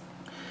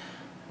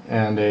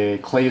 and a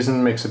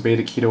claisen makes a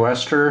beta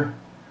ketoester,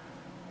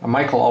 a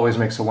Michael always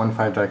makes a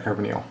 1,5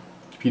 dicarbonyl.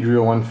 If you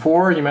drew a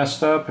 1,4, you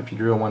messed up. If you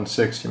drew a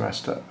 1,6, you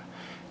messed up.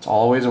 It's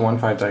always a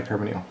 1,5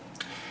 dicarbonyl.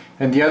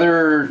 And the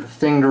other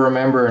thing to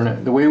remember,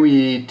 and the way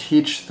we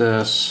teach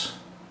this,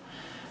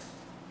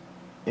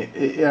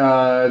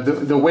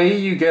 the way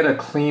you get a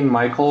clean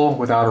Michael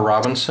without a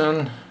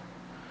Robinson,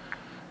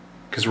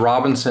 because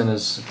Robinson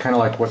is kind of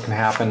like what can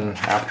happen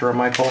after a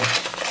Michael,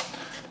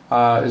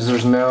 is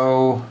there's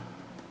no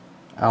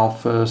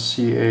alpha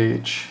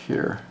CH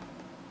here.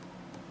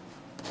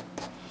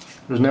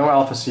 There's no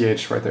alpha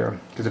CH right there,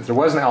 because if there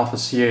was an alpha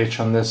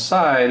CH on this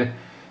side,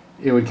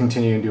 it would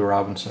continue to do a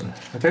Robinson.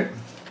 Okay?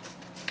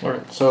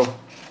 Alright, so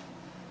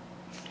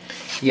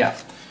yeah.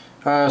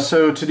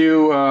 So to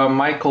do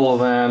Michael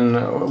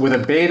then with a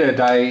beta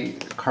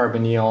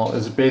dicarbonyl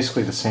is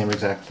basically the same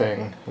exact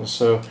thing. And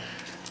so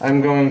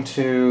I'm going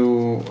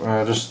to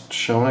just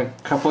show a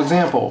couple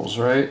examples,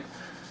 right?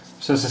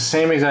 So it's the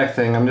same exact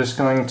thing. I'm just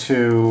going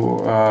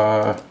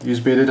to use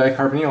beta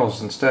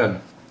dicarbonyls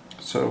instead.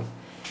 So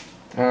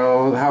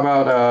how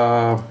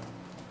about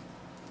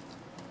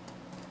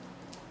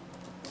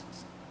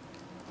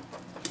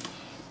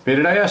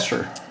beta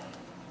diester?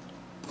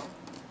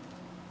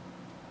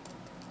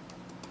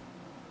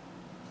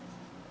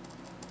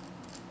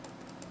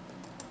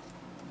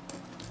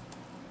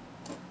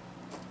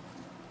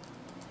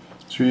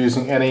 So we're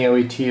using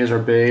NaOET as our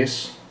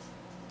base.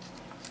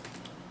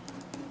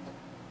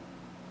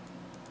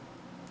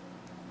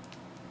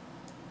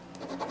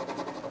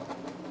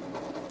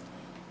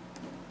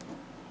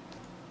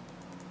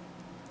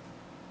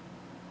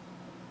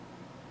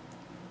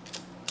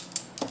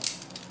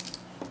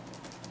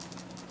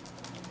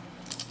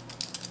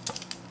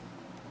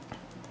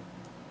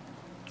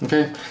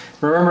 Okay,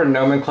 remember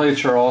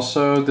nomenclature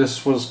also,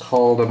 this was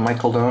called a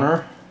Michael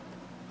donor.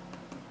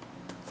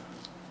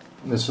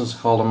 This is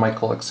called a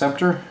Michael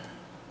acceptor.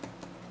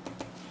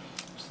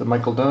 So the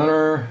Michael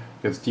donor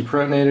gets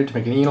deprotonated to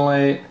make an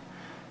enolate,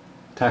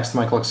 attacks the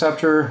Michael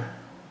acceptor,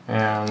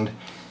 and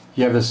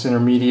you have this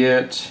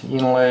intermediate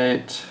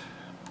enolate,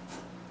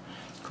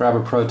 grab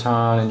a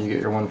proton, and you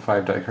get your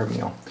 1,5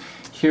 dicarbonyl.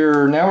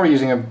 Here, now we're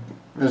using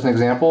as an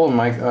example,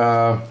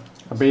 a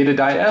beta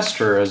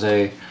diester as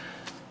a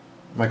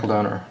Michael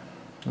donor.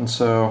 And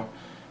so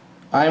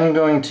I'm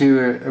going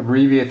to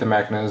abbreviate the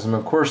mechanism.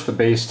 Of course the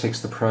base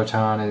takes the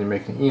proton and you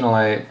make an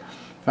enolate,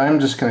 but I'm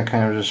just going to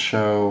kind of just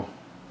show,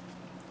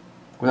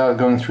 without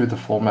going through the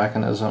full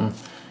mechanism,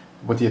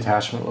 what the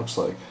attachment looks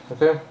like.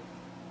 Okay?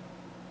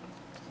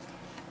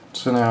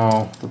 So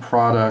now the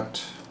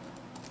product,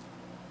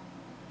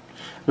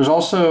 there's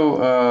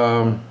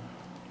also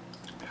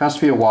has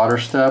to be a water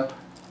step.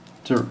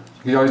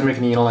 You always make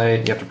an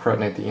enolate, you have to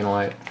protonate the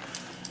enolate.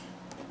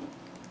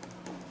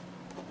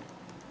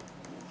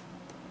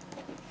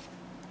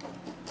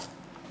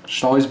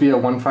 Should always be a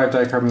 1,5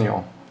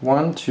 dicarbonyl.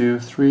 1, 2,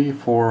 3,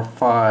 4,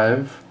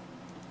 5.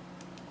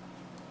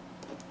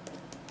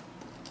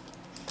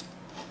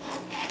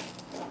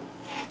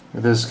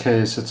 In this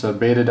case, it's a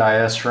beta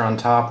diester on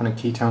top and a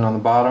ketone on the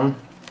bottom.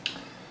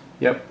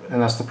 Yep,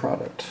 and that's the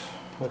product.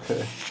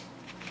 Okay.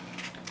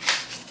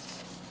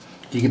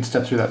 You can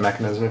step through that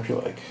mechanism if you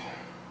like.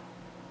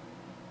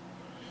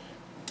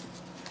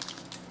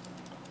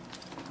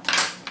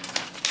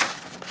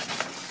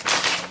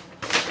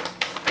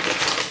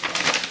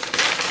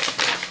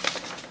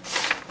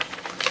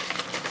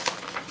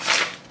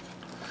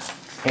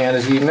 And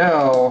as you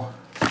know,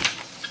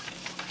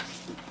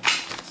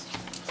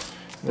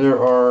 there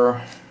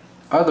are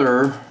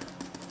other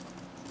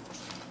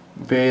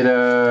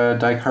beta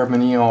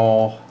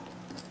dicarbonyl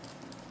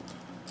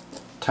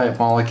type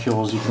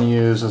molecules you can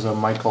use as a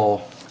Michael,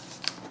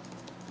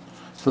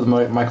 for the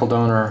Michael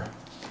donor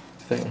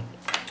thing.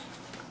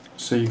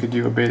 So you could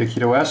do a beta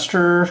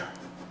ketoester,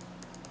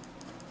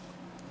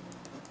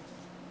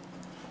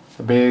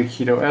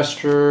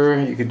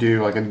 you could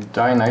do like a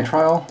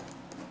dinitrile.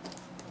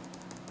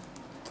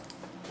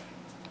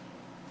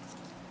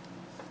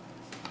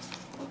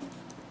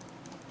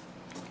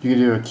 You could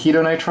do a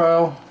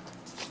ketonitrile.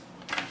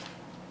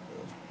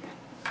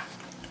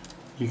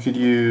 You could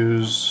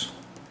use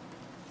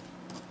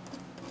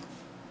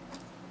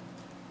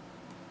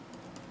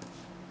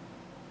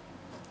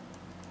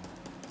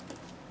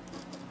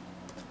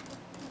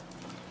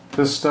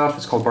this stuff.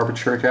 It's called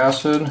barbituric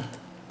acid.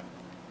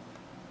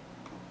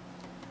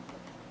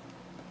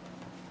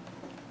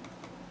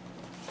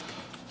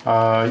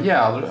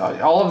 Yeah,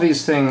 all of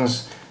these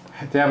things,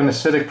 they have an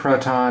acidic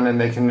proton and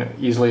they can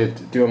easily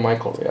do a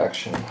Michael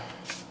reaction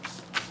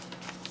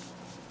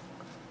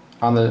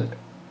on the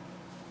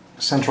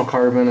central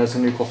carbon as a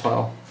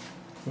nucleophile.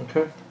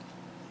 Okay.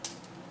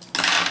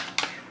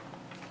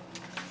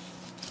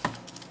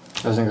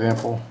 As an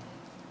example.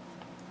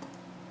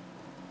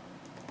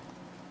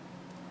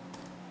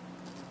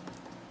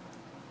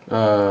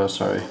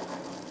 Sorry.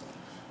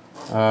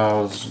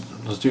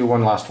 Let's do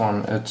one last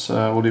one. It's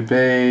we'll do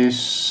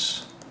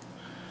base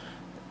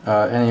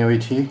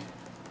NaOET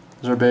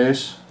is our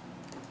base,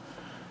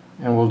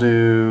 and we'll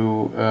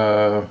do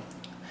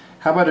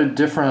how about a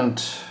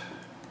different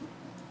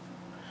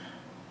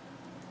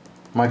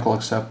Michael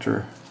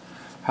acceptor?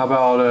 How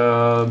about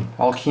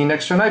alkene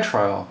next to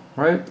nitrile?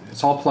 Right?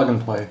 It's all plug and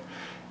play.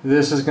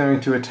 This is going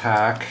to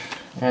attack,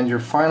 and your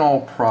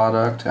final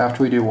product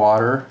after we do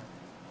water.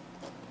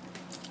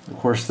 Of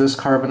course, this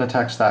carbon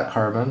attacks that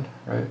carbon,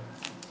 right?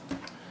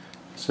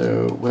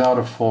 So without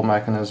a full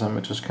mechanism,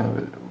 it just kind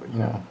of, you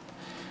know,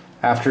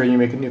 after you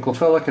make it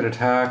nucleophilic, it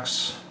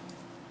attacks,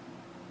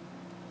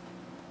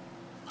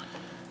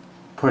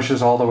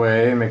 pushes all the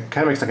way,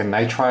 kind of makes like a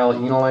nitrile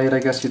enolate, I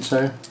guess you'd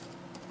say.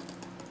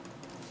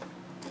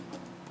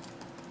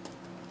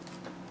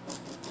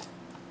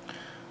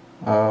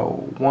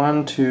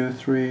 One, two,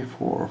 three,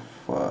 four,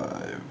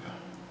 five.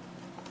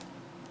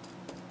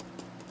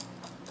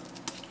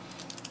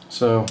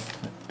 So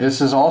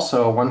this is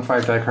also a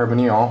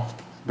 1,5-dicarbonyl,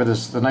 but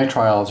the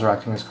nitriles are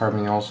acting as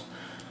carbonyls.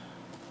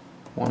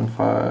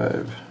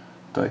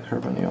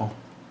 1,5-dicarbonyl.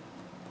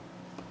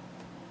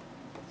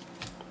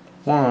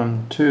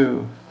 1,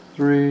 2,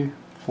 3,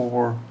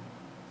 4,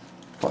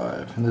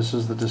 5, and this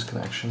is the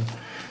disconnection.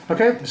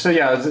 Okay, so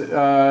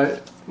yeah,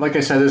 like I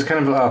said, it's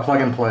kind of a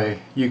plug and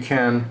play. You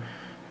can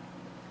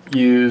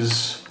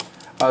use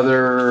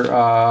other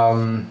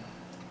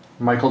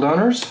Michael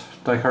donors,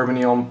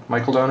 dicarbonyl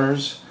Michael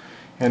donors,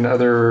 and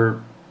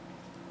other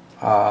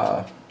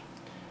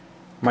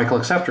Michael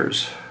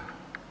acceptors.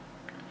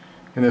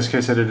 In this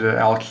case, I did an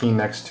alkene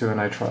next to a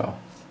nitrile.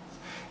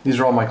 These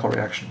are all Michael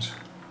reactions.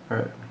 All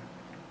right.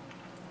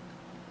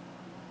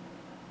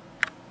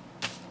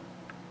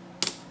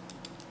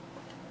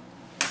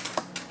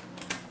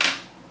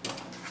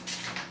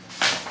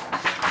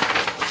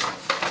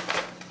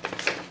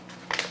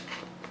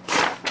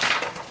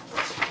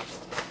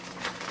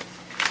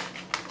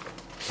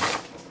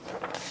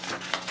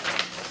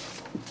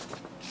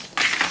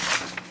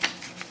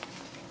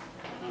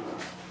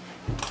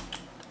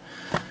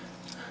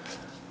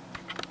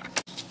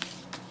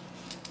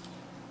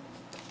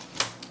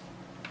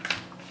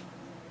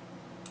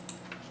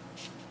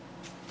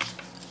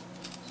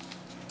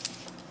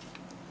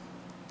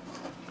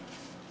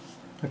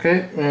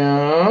 Okay,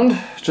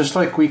 and just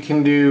like we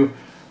can use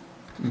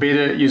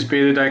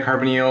beta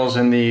dicarbonyls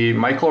in the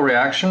Michael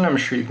reaction, I'm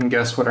sure you can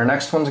guess what our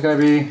next one's going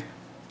to be.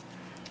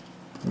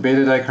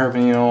 Beta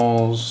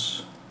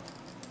dicarbonyls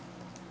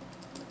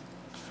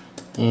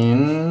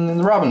in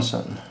the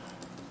Robinson.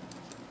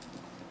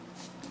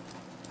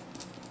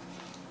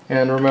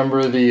 And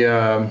remember we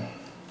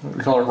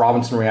call it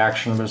Robinson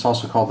reaction, but it's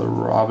also called the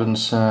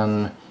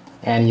Robinson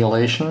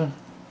annulation.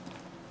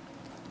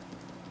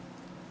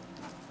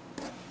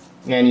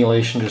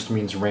 Annulation just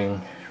means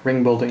ring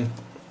building.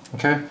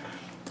 Okay.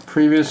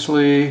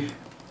 Previously,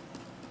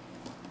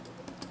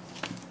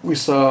 we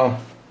saw,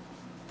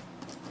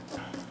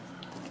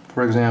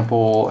 for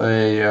example,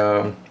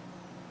 a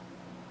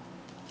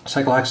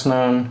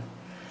cyclohexanone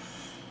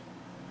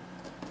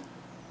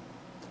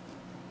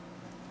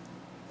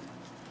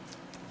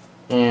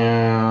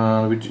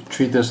and we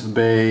treat this as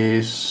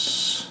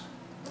base.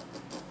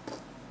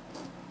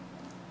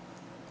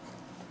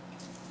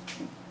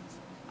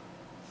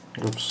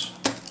 Oops.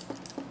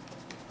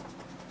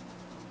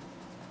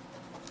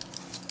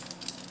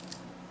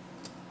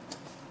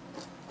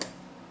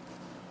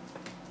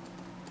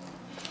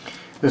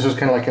 This was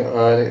kind of like an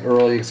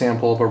early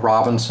example of a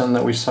Robinson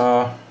that we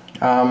saw.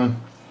 What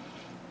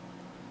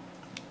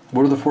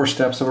are the 4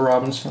 steps of a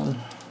Robinson?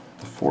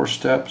 The 4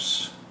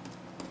 steps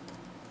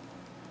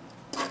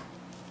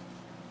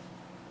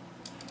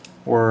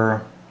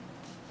were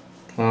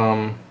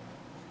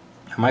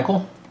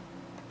Michael.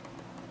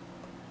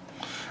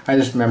 I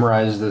just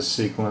memorized this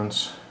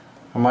sequence.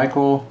 A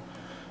Michael,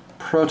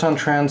 proton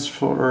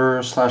transfer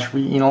 /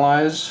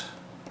 re-enolize,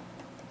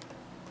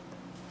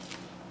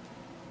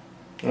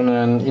 and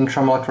then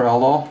intramolecular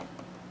aldol,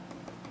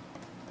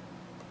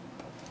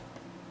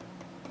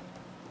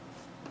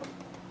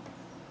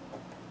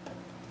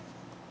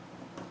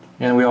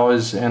 and we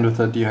always end with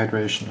a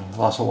dehydration,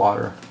 loss of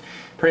water.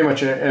 Pretty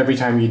much every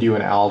time you do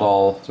an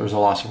aldol, there's a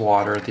loss of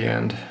water at the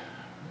end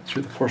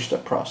through the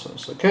 4-step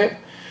process. Okay.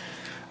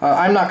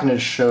 I'm not going to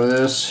show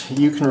this.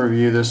 You can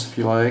review this if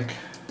you like.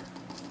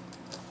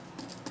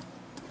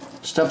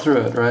 Step through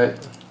it, right?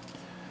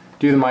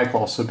 Do the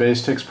Michael. So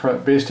base takes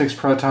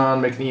proton,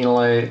 make an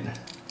enolate.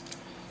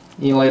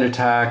 enolate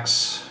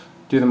attacks,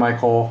 do the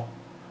Michael.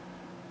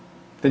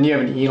 Then you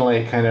have an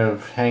enolate kind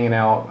of hanging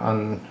out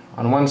on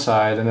one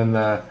side, and then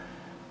the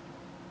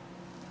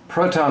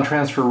proton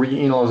transfer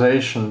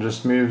re-enolization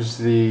just moves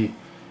the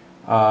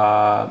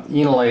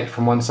enolate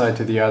from one side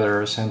to the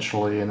other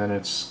essentially, and then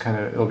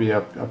it'll be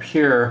up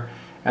here,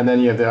 and then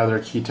you have the other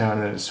ketone,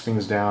 and then it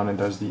swings down and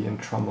does the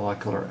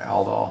intramolecular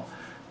aldol,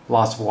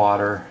 loss of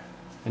water,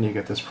 and you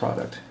get this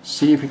product.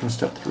 See if you can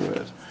step through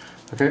it.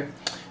 Okay.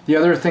 The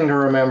other thing to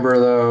remember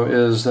though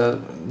is that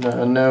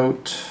a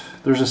note,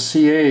 there's a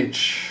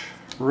CH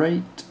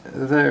right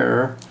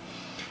there,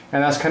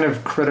 and that's kind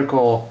of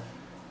critical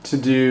to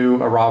do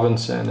a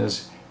Robinson.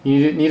 Is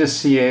you need a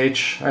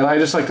CH. I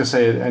just like to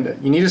say it,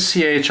 and you need a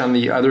CH on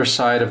the other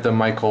side of the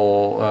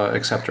Michael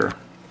acceptor.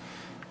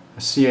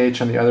 A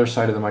CH on the other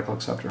side of the Michael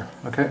acceptor.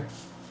 Okay.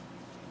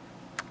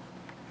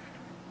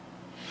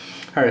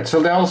 All right.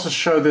 So now let's just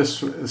show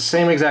this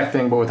same exact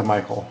thing, but with a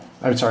Michael.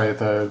 I'm sorry,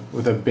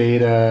 with a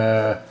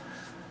beta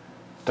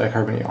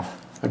dicarbonyl,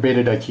 a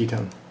beta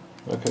diketone.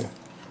 Okay.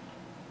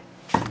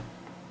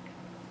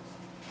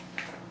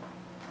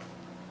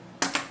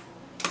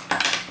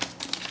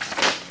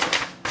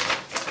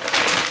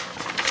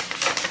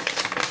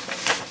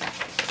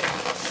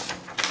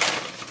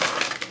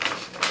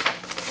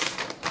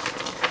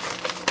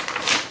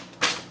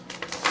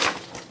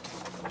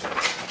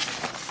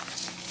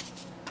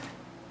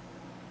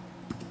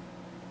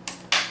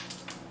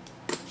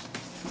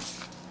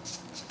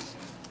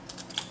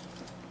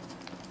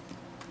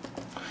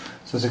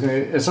 So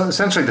it's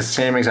essentially the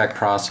same exact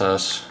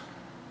process.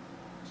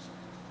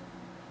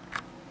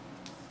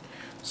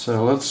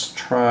 So let's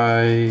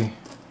try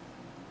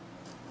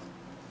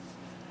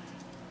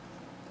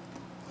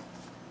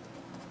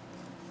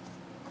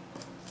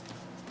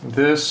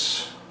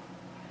this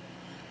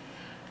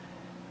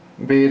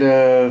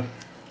beta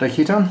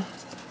diketone,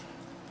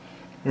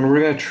 and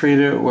we're going to treat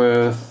it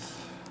with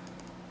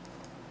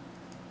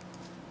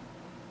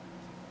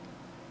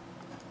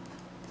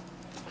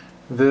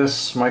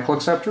this Michael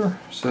acceptor.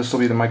 So this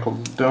will be the Michael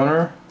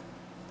donor,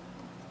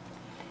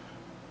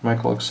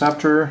 Michael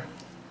acceptor,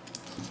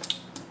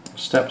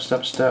 step,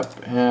 step, step,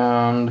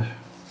 and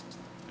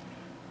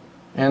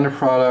the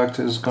product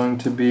is going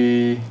to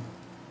be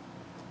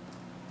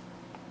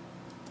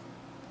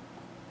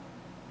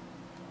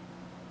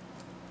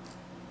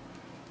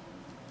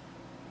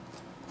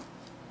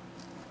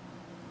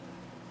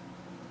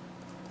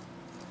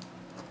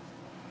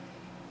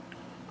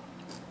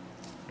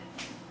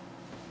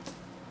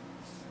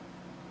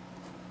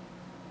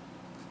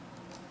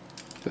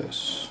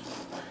this.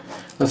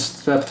 Let's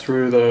step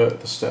through the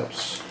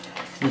steps,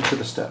 each of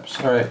the steps.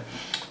 All right,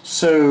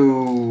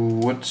 so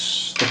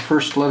what's the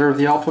first letter of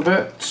the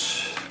alphabet?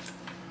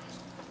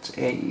 It's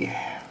A.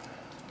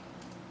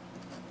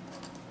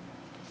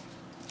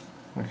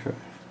 Okay,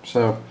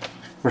 so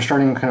we're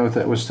starting kind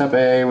of with step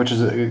A, which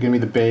is going to be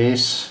the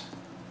base.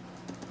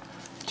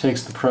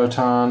 Takes the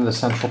proton, the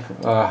central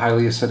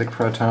highly acidic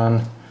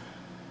proton,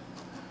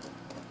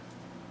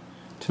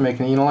 to make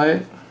an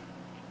enolate.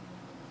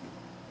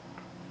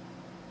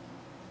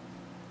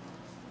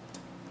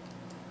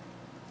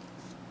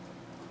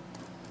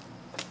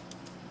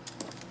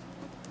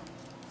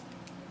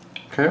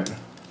 Okay.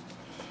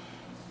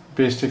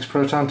 Base takes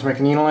proton to make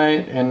an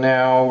enolate, and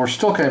now we're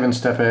still kind of in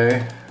step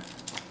A.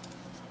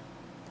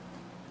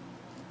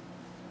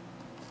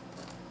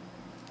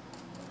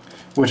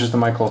 Which is the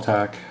Michael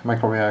attack,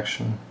 Michael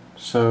reaction.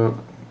 So,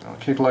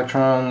 kick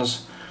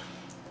electrons,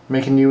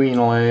 make a new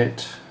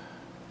enolate.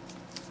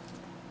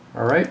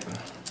 Alright.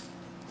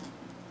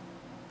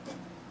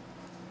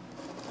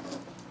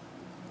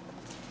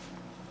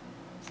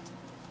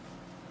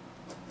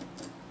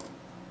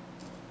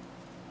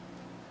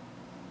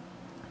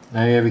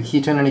 Now you have a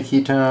ketone and a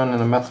ketone,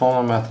 and a methyl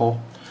and a methyl.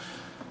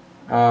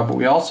 But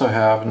we also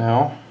have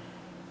now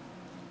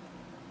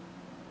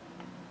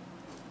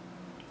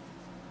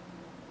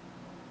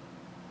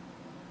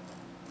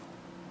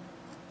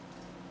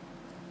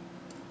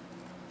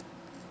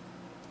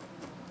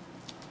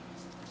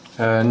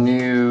a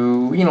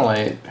new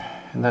enolate,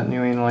 and that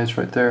new enolate's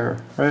right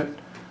there, right?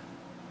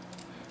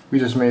 We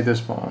just made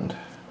this bond.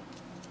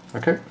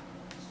 Okay.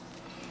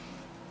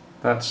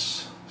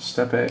 That's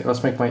step A.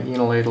 Let's make my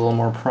enolate a little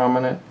more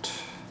prominent.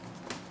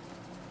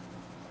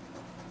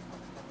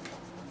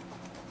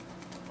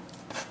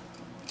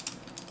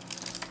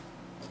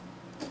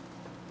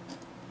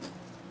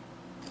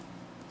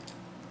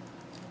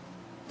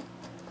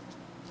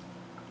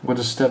 What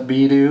does step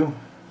B do?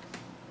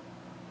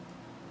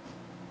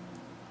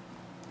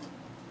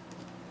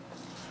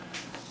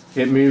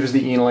 It moves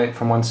the enolate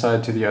from one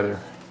side to the other.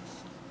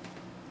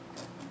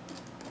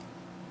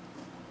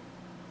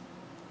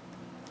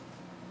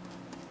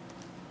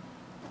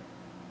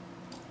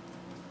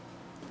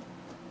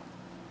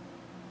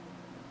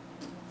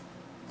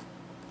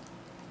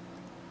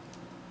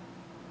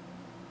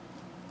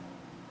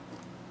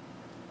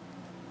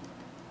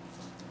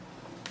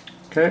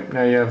 Okay,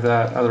 now you have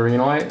that other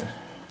enolate.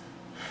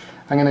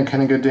 I'm going to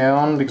kind of go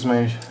down because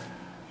my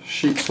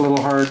sheet's a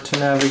little hard to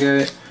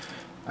navigate.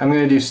 I'm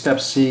going to do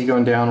step C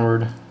going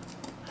downward,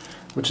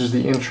 which is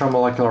the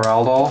intramolecular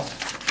aldol.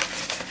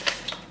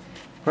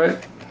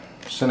 Right?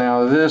 So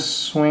now this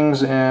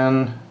swings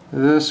in,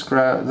 this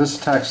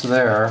attacks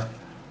there,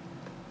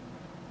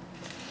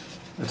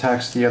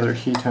 attacks the other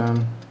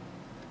ketone.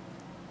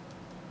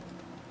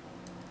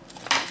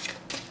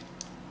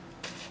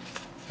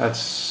 That's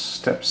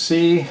step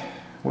C.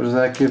 What does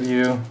that give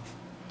you?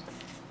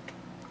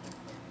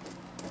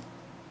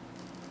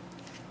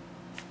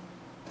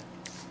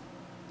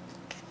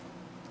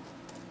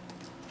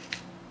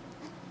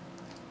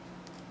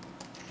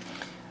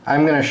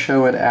 I'm going to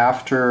show it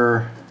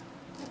after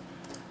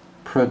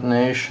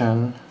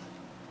protonation.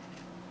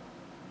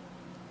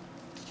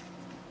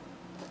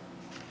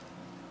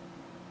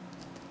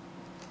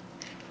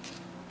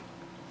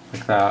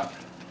 Like that.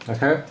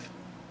 Okay?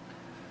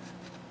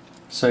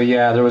 So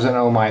yeah, there was an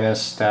O-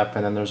 step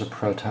and then there's a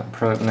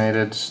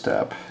protonated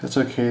step. It's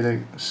okay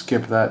to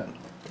skip that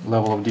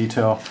level of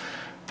detail.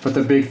 But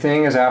the big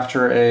thing is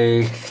after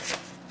a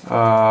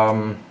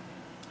aldol,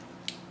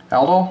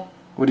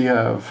 what do you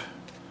have?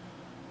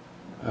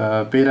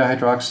 Beta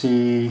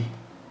hydroxy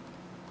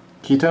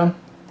ketone.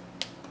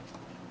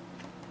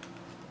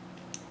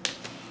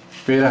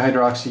 Beta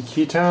hydroxy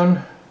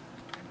ketone.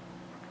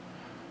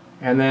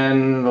 And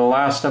then the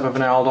last step of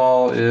an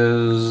aldol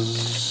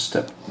is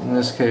in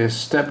this case,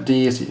 step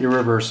D is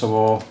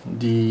irreversible.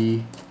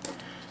 D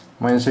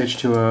minus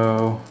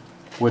H2O,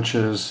 which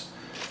is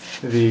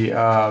the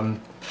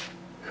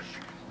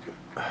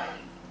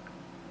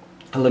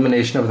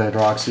elimination of the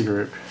hydroxy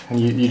group. And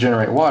you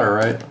generate water,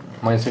 right?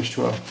 Minus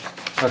H2O.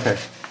 Okay.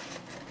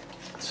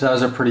 So that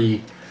was a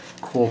pretty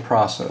cool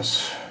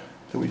process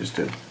that we just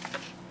did.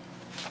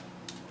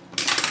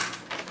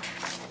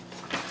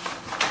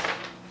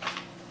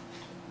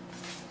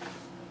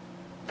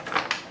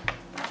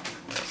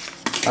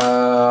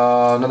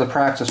 Another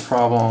practice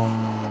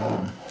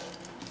problem.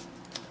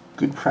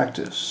 Good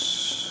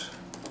practice.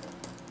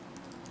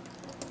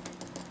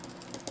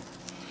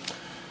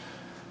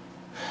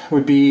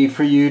 Would be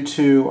for you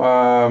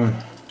to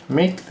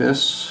make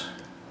this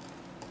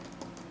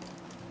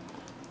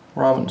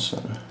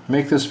Robinson.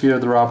 Make this via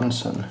the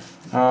Robinson.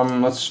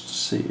 Let's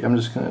see. I'm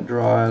just going to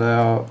draw it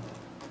out.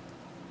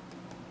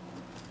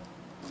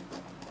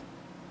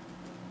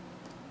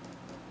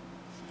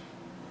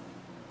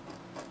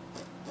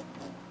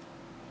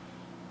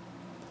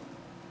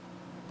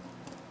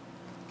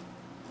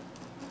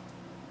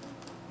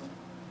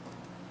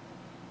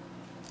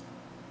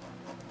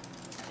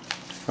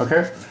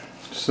 Okay,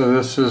 so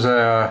this is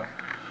a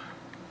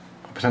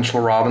potential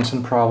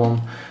Robinson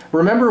problem.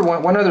 Remember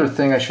one other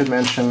thing I should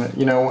mention,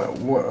 you know,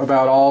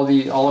 about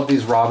all of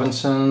these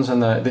Robinsons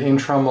and the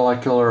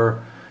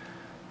intramolecular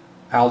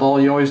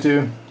aldol you always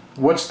do.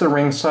 What's the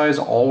ring size?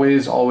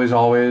 Always, always,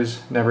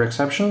 always, never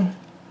exception?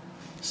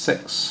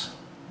 6.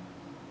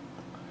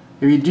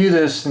 If you do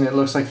this and it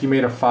looks like you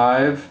made a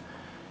 5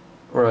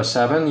 or a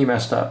 7, you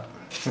messed up.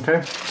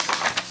 Okay?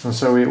 And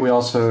so we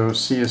also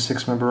see a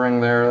 6-member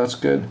ring there. That's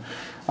good.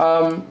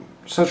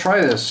 So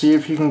try this. See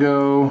if you can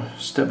go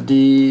step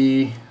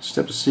D,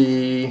 step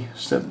C,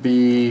 step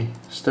B,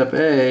 step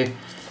A,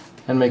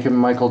 and make a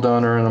Michael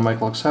donor and a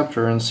Michael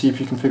acceptor, and see if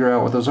you can figure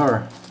out what those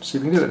are. See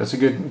if you can do it. That's a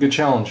good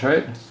challenge,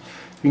 right?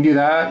 If you can do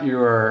that, you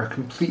are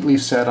completely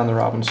set on the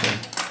Robinson.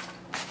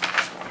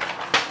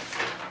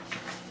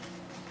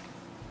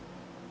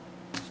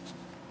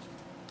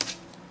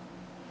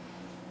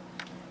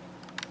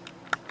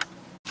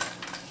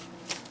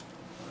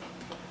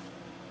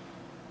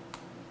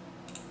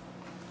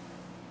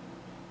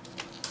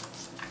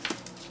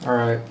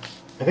 Alright,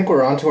 I think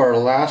we're on to our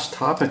last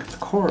topic of the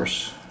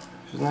course.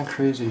 Isn't that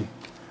crazy?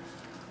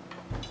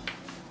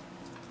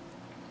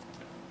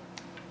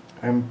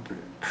 I'm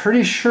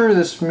pretty sure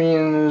this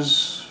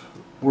means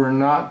we're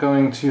not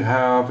going to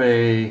have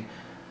a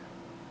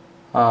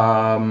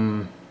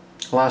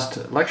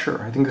last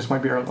lecture. I think this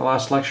might be our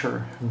last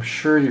lecture. I'm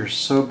sure you're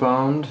so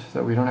boned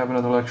that we don't have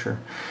another lecture.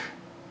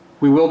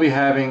 We will be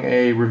having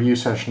a review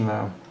session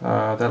though.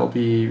 That'll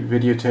be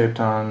videotaped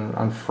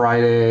on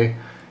Friday.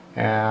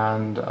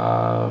 And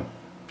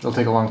it'll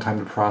take a long time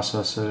to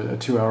process a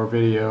 2-hour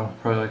video,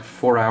 probably like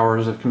 4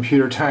 hours of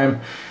computer time.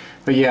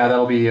 But yeah,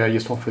 that'll be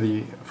useful for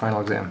the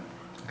final exam.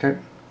 Okay.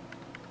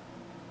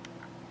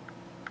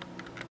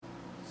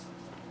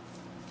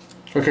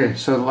 Okay,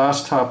 so the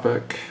last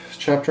topic,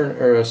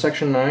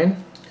 section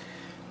 9,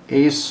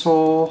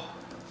 acyl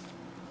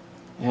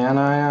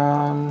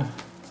anion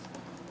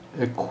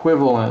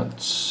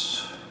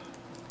equivalence.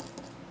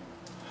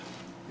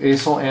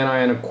 Acyl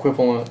anion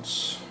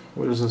equivalence.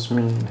 What does this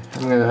mean?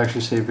 I'm going to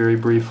actually say very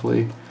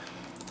briefly.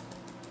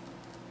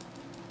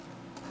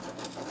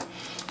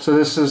 So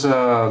this is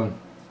a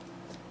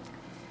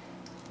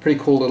pretty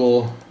cool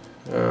little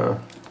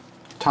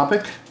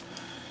topic.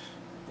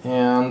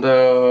 And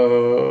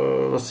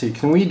let's see,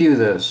 can we do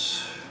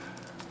this?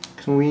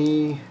 Can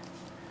we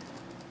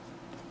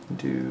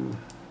do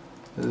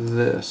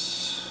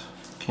this?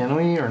 Can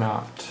we or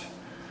not?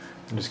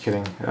 I'm just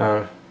kidding.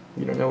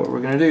 You don't know what we're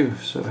going to do,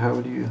 so how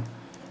would you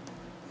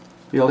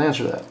be able to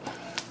answer that.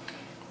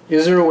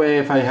 Is there a way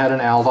if I had an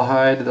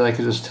aldehyde that I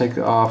could just take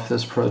off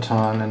this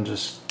proton and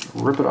just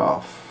rip it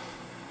off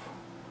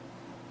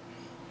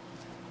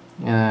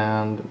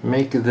and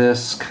make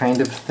this kind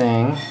of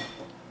thing?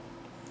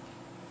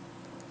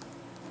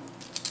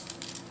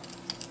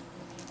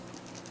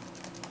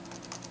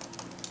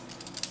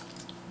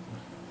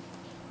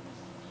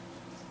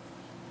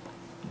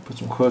 Put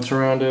some quotes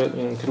around it.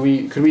 You know, could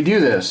we do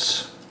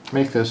this?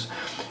 Make this.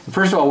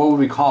 First of all, what would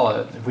we call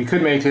it? If we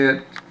could make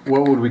it,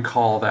 what would we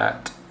call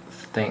that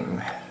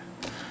thing?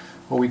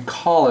 Well, we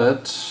call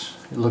it,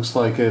 it looks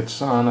like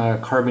it's on a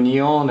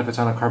carbonyl, and if it's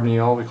on a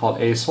carbonyl, we call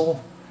it acyl.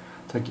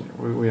 It's like, you know,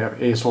 we have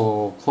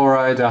acyl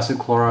chlorides, acid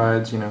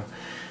chlorides, you know.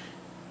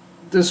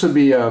 This would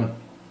be a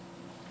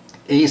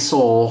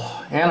acyl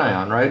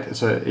anion, right?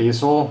 It's a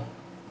acyl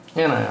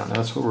anion.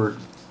 That's what we're,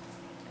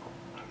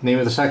 name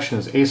of the section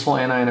is acyl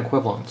anion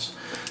equivalents.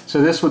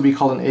 So this would be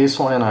called an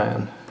acyl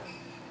anion.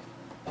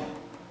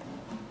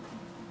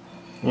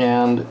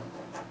 And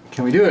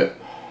can we do it?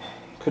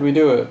 Could we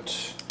do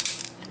it?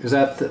 Is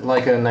that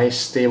like a nice,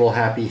 stable,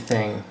 happy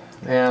thing?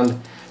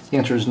 And the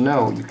answer is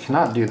no, you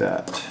cannot do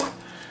that,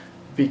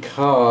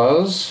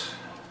 because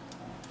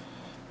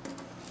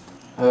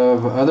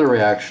of other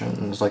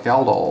reactions like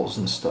aldols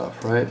and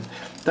stuff, right?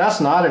 That's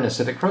not an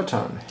acidic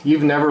proton.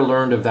 You've never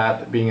learned of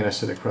that being an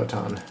acidic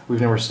proton. We've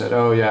never said,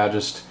 oh yeah,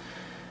 just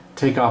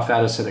take off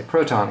that acidic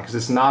proton, because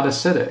it's not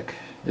acidic.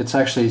 It's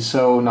actually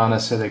so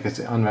non-acidic, it's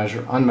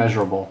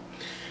unmeasurable.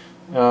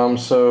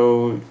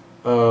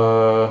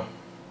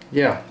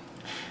 Yeah.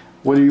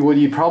 What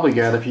you'd probably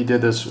get if you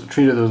did this,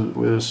 treated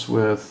this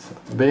with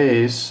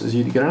base, is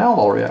you'd get an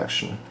aldol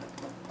reaction,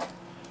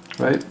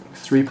 right?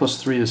 3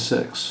 plus 3 is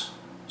 6,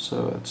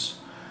 so it's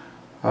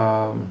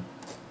 1,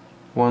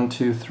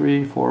 2,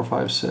 3, 4,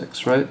 5,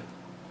 6, right?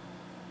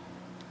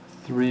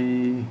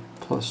 3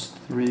 plus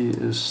 3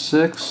 is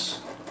 6,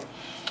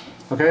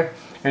 okay?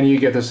 And you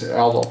get this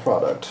aldol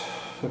product,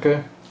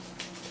 okay?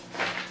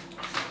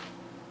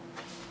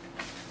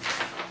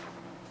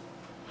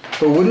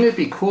 But wouldn't it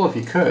be cool if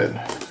you could?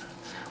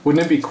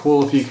 Wouldn't it be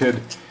cool if you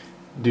could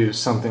do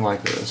something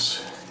like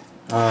this?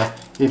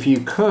 If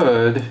you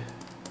could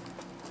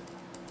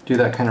do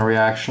that kind of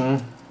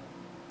reaction,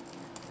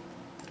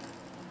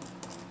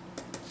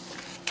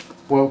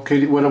 well,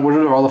 what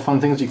are all the fun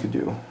things you could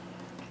do?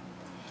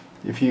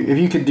 If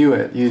you could do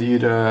it,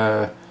 you'd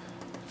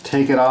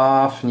take it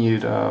off and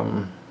you'd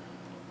you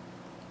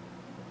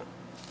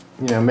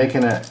know, make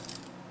an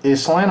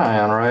acyl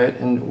anion, right?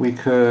 And we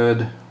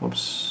could,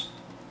 whoops.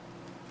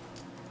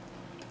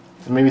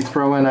 Maybe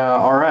throw in a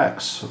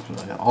RX,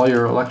 all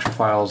your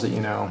electrophiles that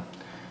you know.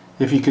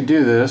 If you could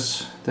do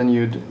this, then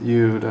you'd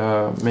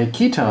make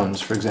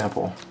ketones, for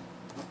example.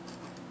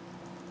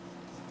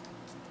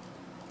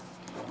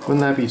 Wouldn't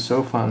that be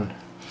so fun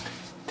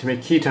to make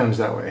ketones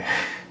that way?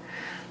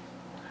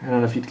 I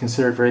don't know if you'd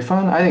consider it very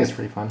fun. I think it's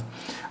pretty fun.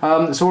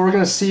 So what we're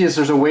going to see is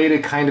there's a way to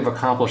kind of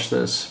accomplish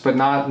this, but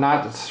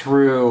not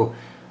through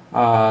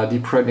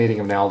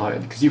deprotonating of an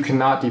aldehyde, because you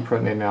cannot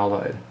deprotonate an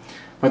aldehyde.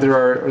 But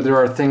there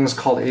are things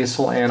called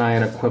acyl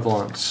anion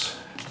equivalents,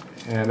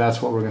 and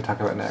that's what we're going to talk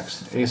about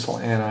next. Acyl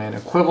anion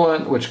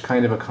equivalent, which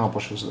kind of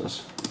accomplishes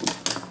this.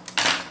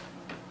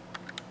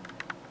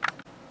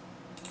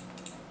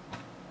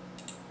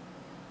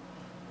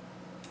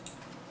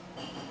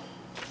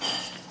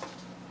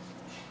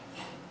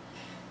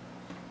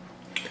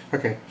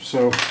 Okay,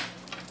 so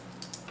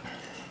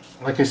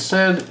like I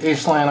said,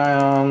 acyl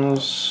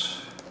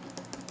anions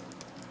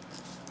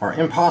are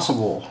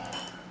impossible.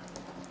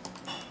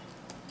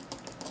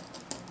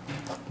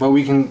 But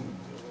we can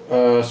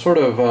sort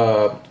of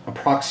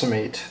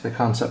approximate the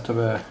concept of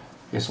a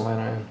acyl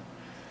anion.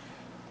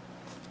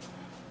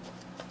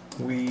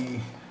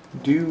 We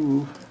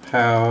do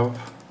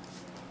have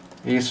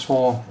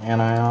acyl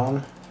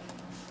anion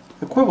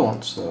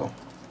equivalents, though.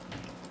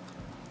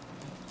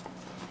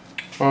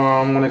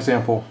 One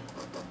example.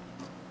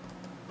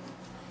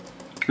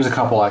 There's a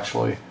couple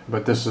actually,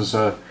 but this is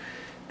a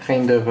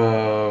kind of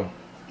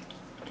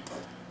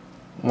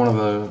one of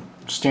the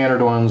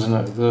standard ones,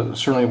 and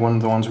certainly one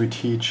of the ones we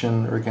teach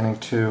in Organic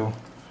 2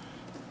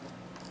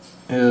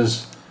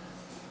 is,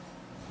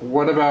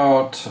 what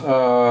about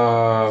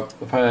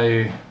if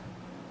I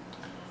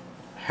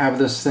have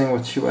this thing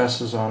with 2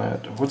 S's on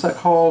it? What's that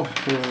called?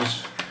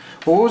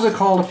 What was it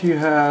called if you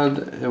had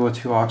it with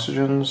 2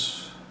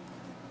 oxygens?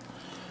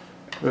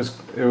 It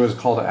was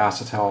called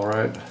acetal,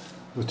 right?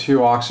 With 2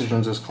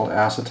 oxygens it's called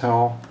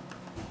acetal.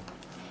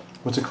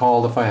 What's it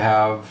called if I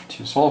have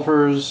 2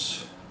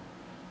 sulfurs?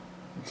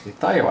 It's a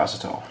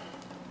thioacetal.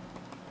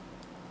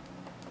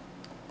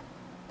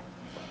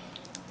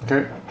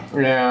 Okay,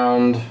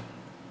 and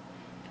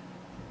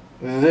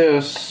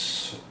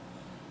this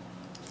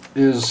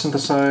is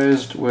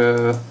synthesized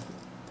with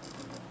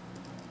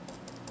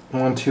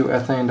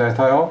 1,2-ethane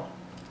dithiol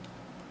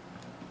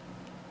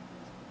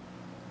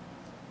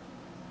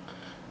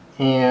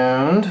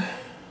and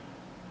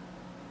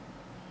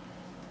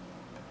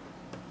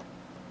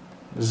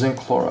zinc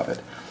chloride.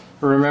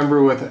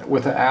 Remember,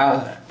 with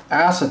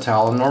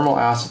acetal, a normal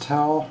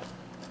acetal,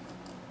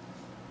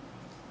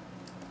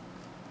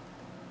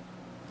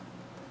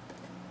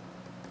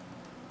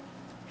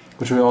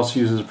 which we also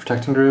use as a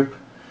protecting group,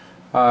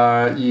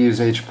 you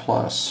use H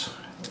plus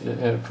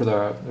for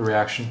the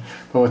reaction.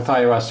 But with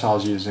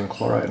thioacetals, you using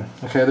chloride.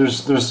 Okay,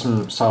 there's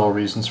some subtle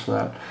reasons for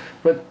that.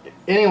 But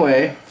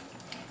anyway,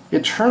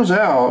 it turns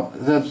out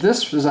that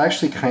this is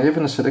actually kind of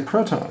an acidic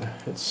proton.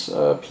 Its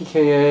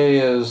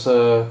pKa is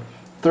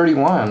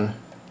 31.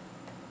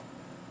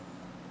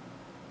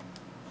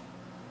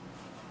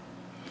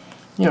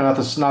 You know, not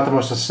the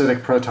most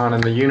acidic proton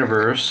in the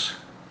universe,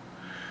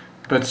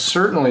 but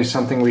certainly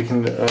something we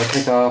can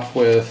take off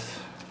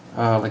with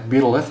like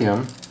butyl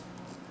lithium,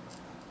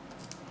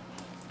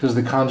 because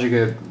the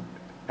conjugate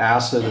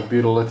acid of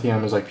butyl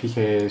lithium is like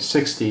pKa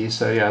 60.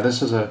 So yeah,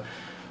 this is a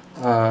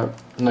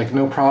like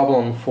no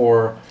problem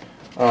for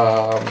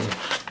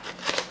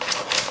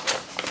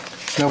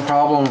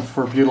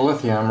butyl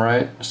lithium,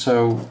 right?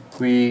 So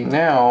we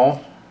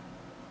now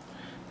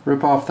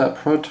rip off that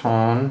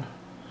proton,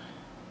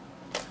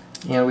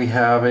 and we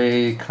have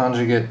a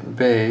conjugate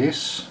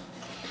base,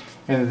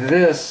 and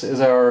this is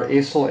our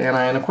acyl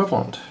anion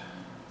equivalent.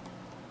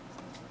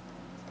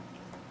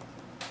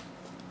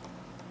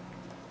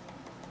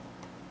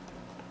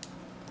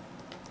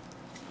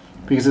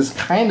 Because it's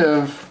kind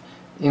of,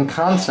 in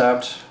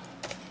concept,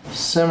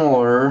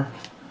 similar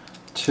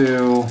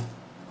to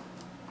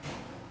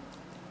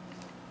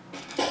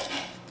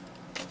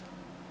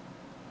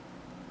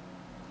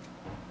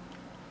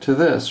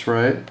this,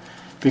 right?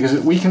 Because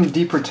we can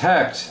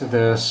deprotect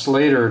this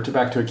later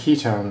back to a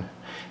ketone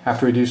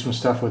after we do some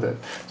stuff with it.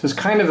 So it's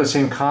kind of the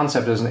same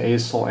concept as an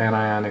acyl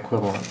anion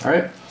equivalent. All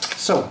right,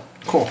 so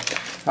cool.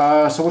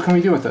 So what can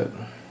we do with it?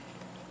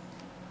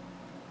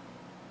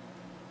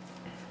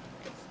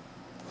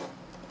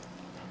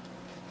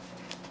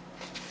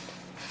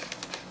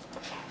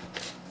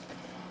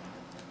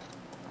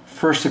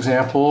 First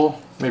example,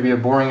 maybe a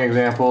boring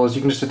example, is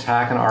you can just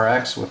attack an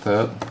Rx with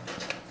it.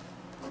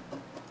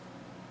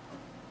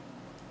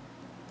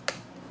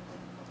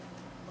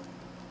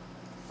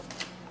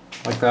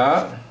 Like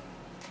that.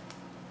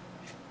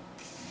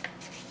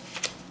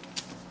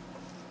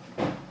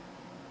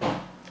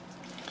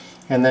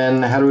 And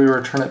then how do we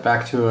return it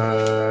back to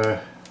a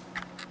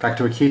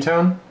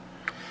ketone?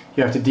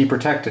 You have to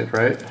deprotect it,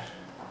 right?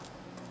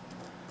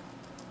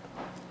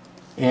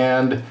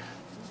 And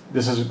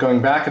this is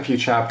going back a few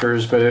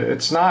chapters, but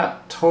it's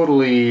not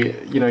totally,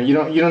 you know, you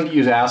don't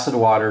use acid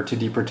water to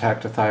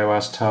deprotect a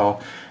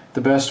thioacetal.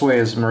 The best way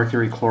is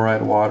mercury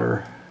chloride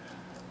water,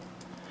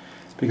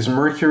 because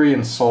mercury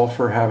and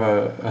sulfur have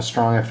a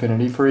strong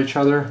affinity for each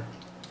other.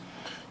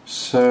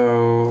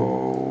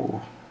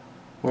 So,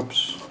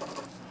 whoops.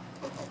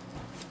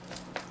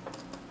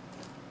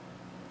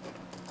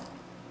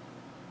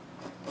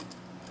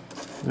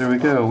 There we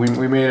go.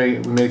 We made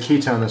a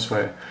ketone this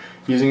way,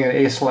 using an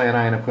acyl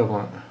anion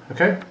equivalent.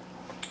 Okay?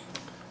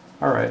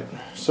 Alright,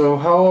 so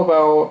how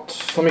about,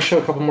 let me show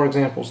a couple more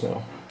examples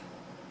now.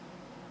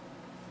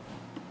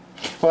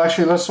 Well,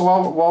 actually,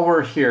 while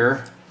we're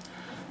here,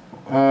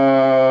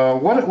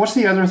 what's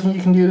the other thing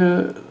you can do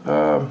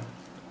to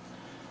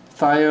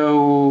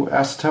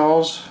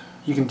thioacetals?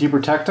 You can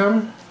deprotect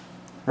them,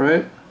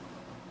 right?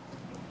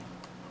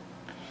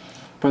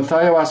 But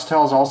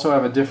thioacetals also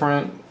have a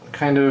different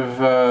kind of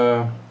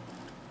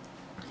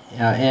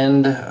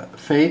end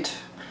fate,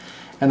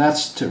 and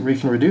that's we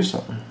can reduce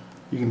them.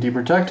 You can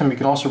deprotect them, you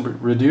can also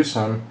reduce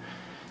them,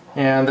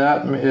 and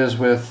that is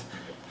with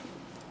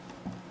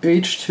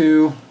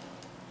H2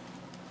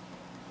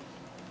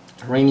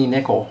 rainy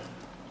nickel.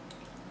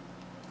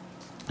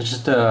 It's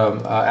just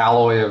a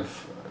alloy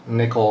of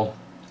nickel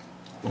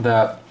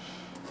that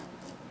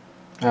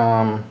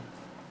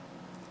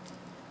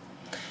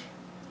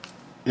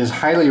is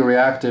highly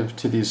reactive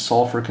to these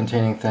sulfur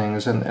containing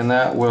things, and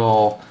that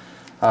will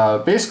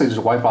basically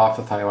just wipe off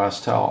the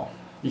thioacetal.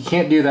 You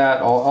can't do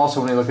that also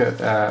when you look at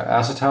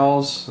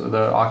acetals,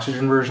 the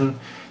oxygen version.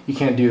 You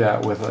can't do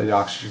that with the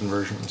oxygen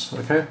versions,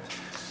 okay?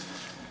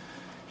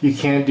 You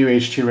can't do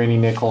H2 rainy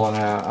nickel on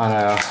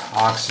a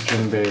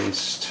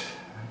oxygen-based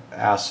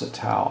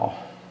acetal.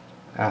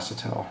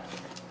 Acetal.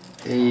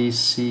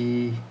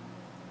 A-C-E-T-A.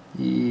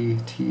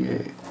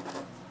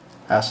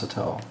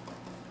 Acetal.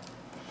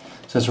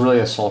 So it's really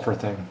a sulfur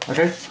thing,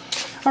 okay?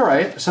 All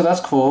right, so that's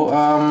cool.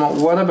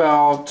 What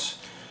about,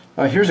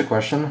 here's a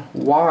question.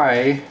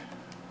 Why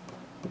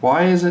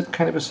is it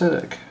kind of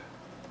acidic?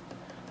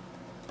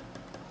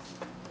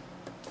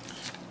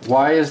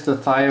 Why is the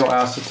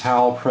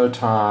thioacetal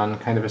proton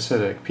kind of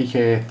acidic?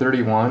 pKa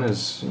 31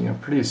 is, you know,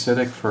 pretty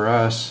acidic for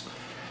us,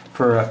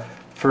 for a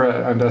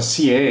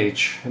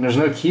CH, and there's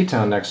no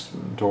ketone next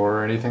door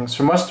or anything. So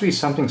there must be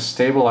something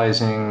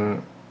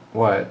stabilizing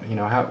what? You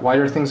know, why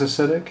are things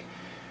acidic?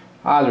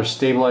 They're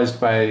stabilized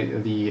by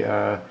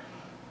the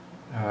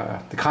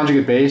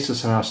conjugate base is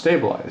somehow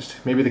stabilized.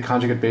 Maybe the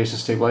conjugate base is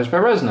stabilized by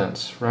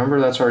resonance.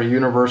 Remember, that's our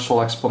universal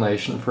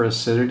explanation for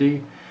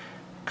acidity.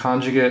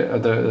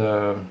 Conjugate,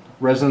 the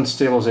resonance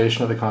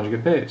stabilization of the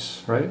conjugate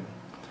base, right?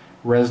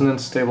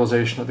 resonance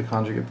stabilization of the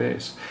conjugate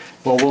base.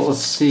 Well, let's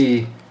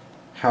see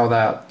how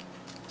that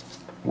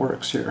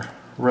works here.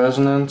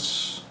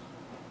 Resonance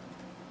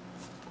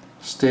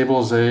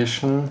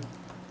stabilization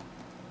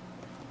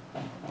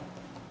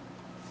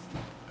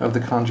of the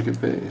conjugate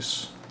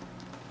base.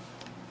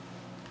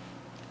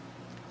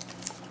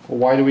 Well,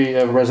 why do we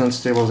have resonance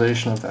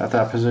stabilization at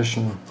that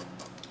position?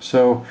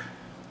 So,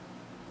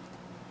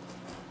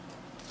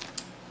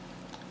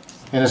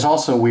 and it's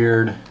also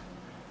weird,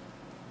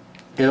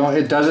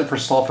 it does it for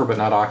sulfur but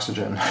not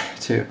oxygen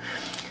too.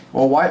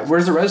 Well,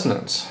 where's the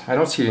resonance? I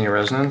don't see any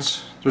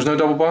resonance. There's no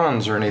double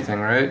bonds or anything,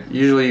 right?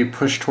 Usually you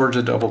push towards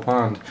a double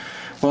bond.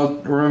 Well,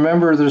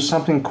 remember there's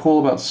something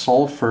cool about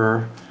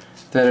sulfur,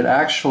 that it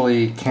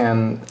actually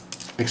can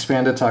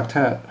expand its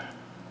octet.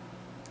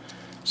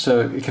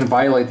 So it can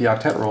violate the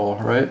octet rule,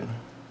 right?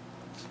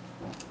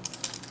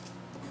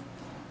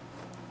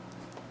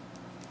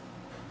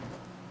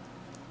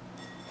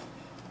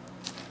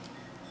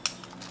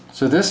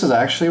 So this is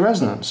actually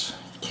resonance.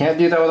 You can't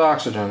do that with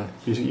oxygen.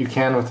 You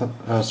can with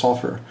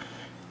sulfur.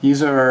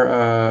 These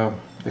are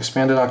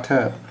expanded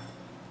octet.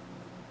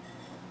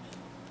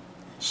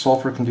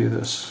 Sulfur can do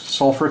this.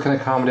 Sulfur can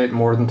accommodate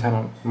more than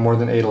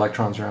 8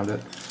 electrons around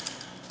it.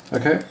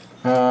 Okay.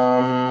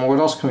 What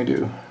else can we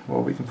do?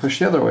 Well, we can push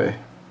the other way.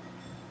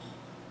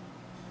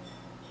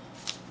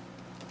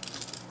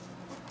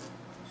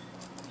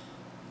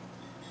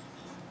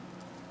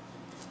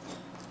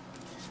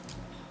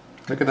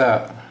 Look at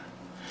that.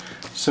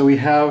 So we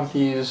have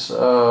these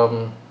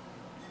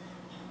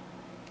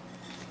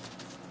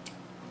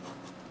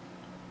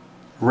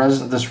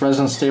this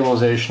resonance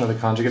stabilization of the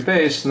conjugate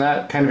base, and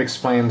that kind of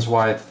explains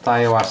why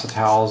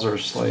thioacetals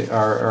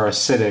are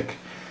acidic.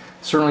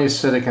 Certainly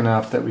acidic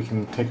enough that we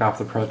can take off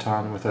the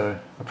proton with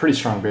a pretty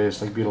strong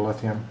base like butyl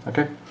lithium.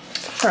 Okay?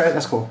 Alright,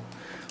 that's cool.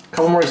 A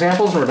couple more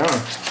examples and we're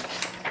done.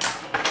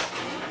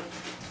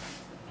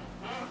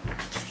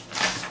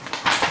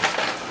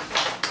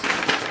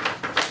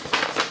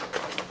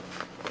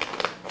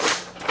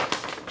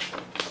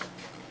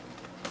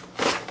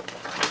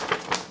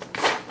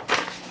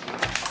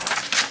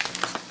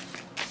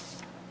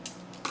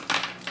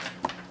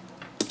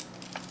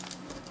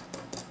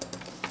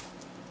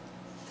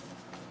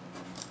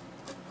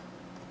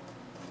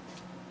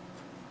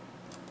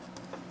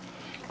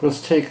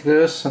 Let's take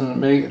this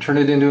and turn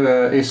it into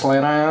an acyl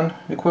anion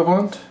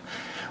equivalent.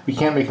 We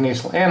can't make an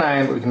acyl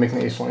anion, but we can make an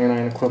acyl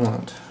anion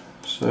equivalent.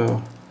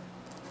 So,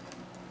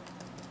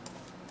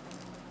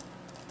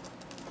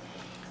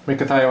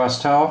 make a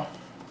thioacetal.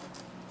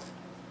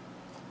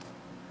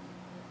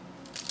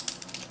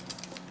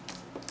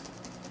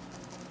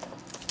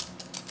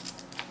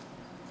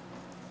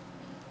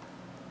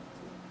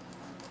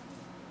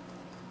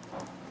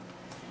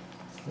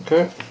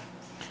 Okay.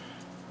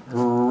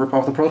 Rip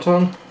off the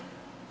proton.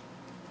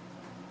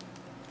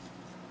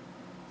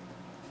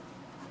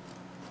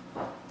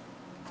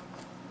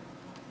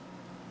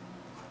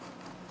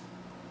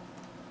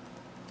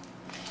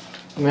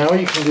 Now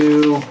you can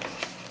do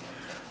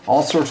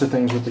all sorts of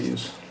things with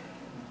these.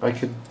 I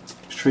could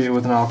treat it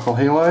with an alkyl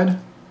halide.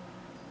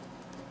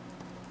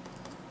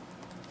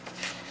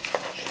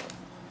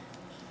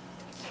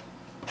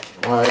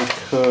 I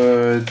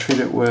could treat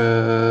it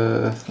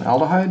with an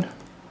aldehyde.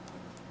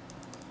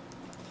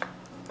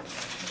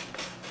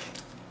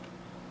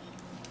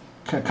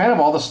 Kind of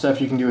all the stuff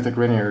you can do with a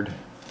Grignard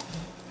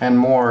and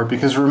more,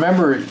 because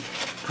remember,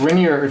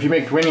 Grignard, if you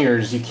make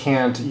Grignards, you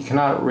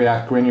cannot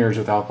react Grignards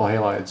with alkyl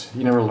halides.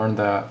 You never learned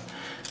that.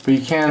 But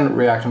you can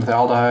react them with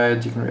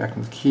aldehydes, you can react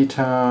them with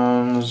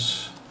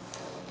ketones.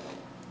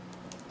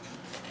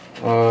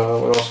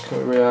 What else can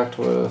we react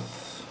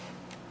with?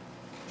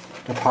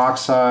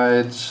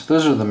 Epoxides.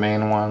 Those are the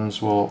main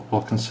ones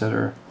we'll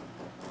consider.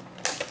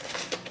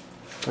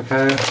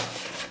 Okay.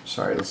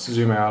 Sorry, let's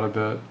zoom out a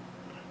bit.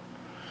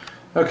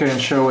 Okay,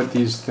 and show what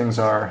these things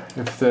are.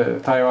 If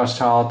the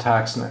thioacetal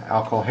attacks an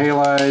alkyl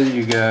halide,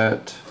 you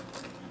get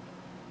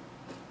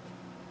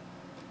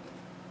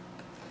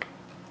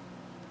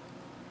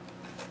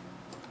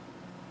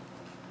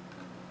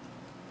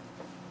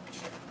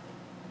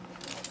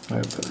I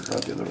better draw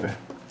it the other way.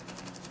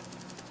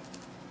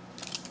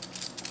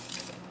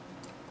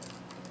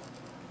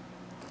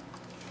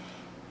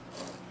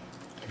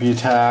 If you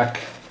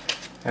attack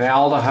an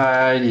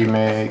aldehyde, you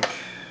make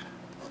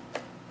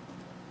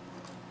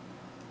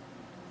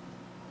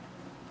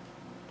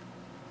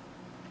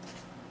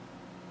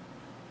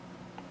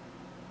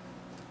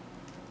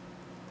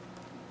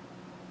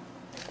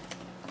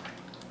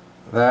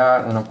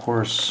that, and of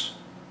course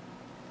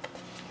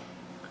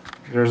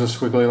there's a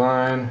squiggly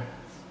line.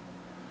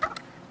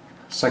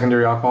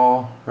 Secondary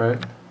alcohol, right?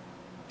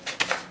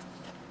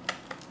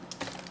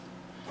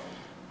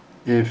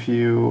 If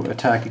you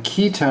attack a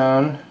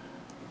ketone,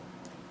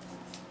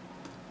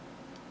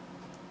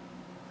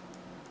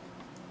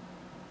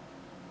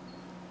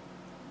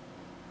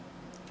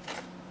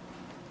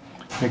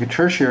 make a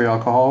tertiary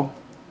alcohol.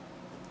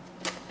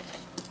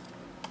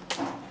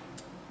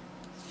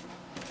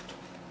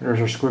 There's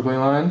our squiggly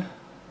line.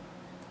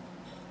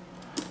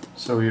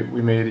 So So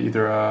we made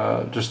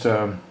either just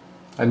a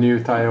new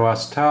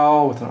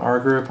thioacetal with an R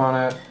group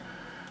on it,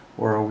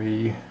 or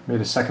we made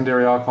a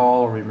secondary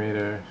alcohol, or we made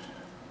a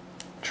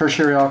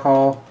tertiary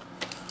alcohol.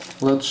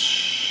 Let's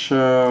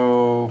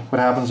show what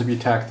happens if you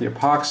attack the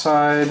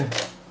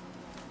epoxide.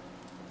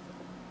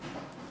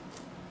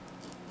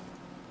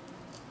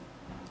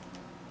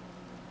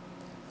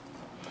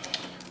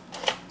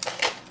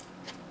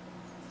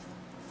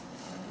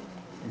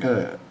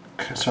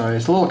 Sorry,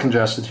 it's a little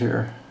congested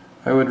here.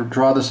 I would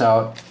draw this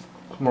out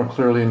more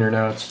clearly in your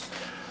notes.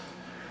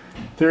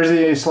 There's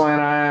the acetylene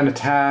ion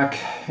attack,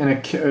 and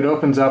it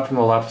opens up from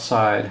the left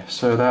side,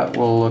 so that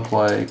will look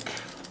like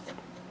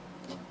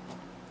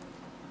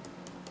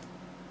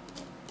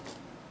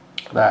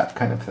that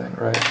kind of thing,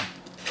 right?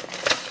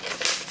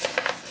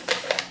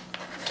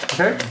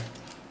 Okay,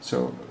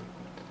 so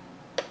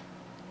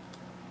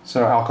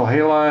alkyl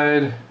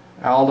halide,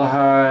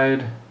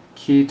 aldehyde,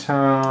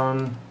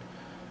 ketone.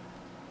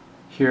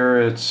 Here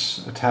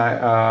it's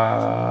attacking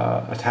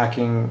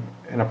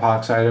an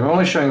epoxide. I'm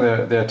only showing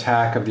the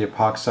attack of the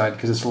epoxide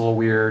because it's a little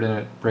weird and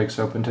it breaks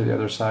open to the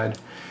other side.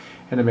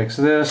 And it makes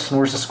this. And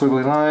where's the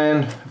squiggly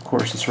line? Of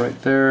course it's right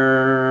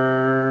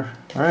there.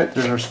 Alright,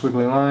 there's our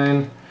squiggly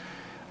line.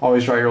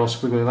 Always draw your little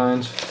squiggly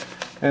lines.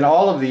 And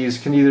all of these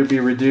can either be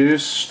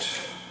reduced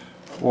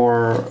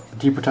or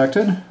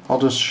deprotected. I'll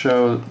just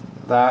show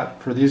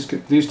that for these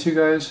two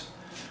guys.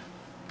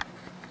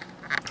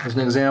 As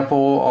an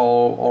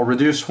example, I'll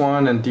reduce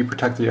one and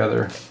deprotect the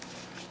other.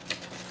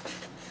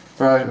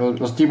 Right,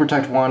 let's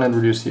deprotect one and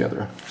reduce the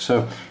other.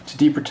 So to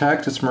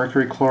deprotect, it's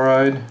mercury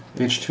chloride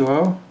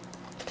H2O,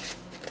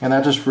 and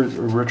that just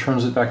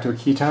returns it back to a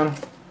ketone.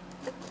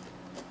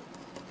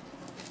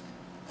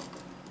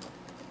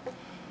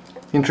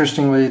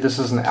 Interestingly, this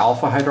is an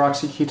alpha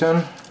hydroxy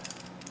ketone.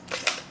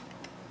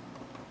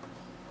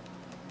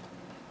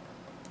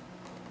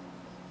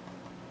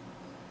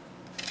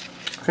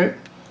 Okay.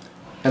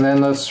 And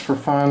then let's, for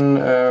fun,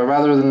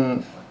 rather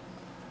than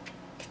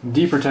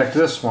deprotect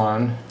this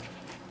one,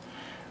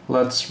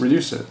 let's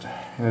reduce it.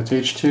 And it's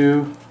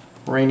H2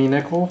 rainy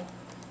nickel.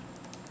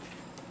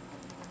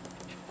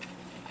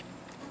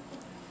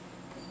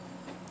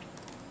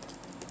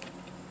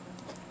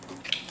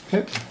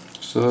 Okay,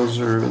 so those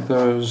are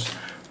those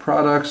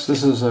products.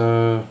 This is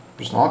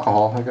just an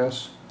alcohol, I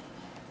guess.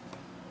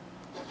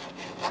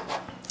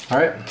 All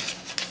right.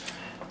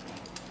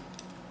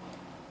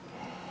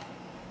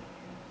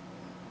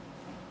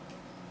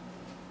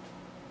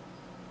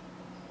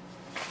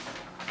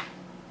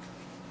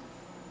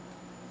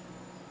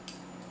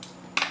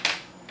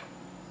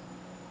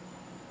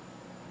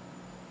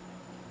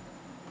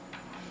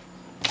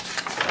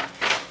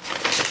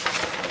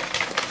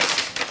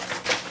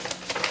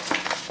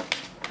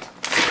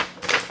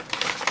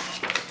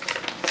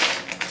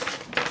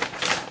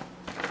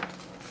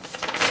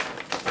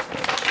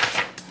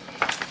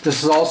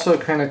 This is also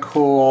kind of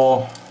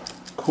cool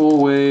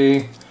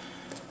way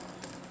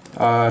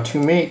to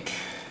make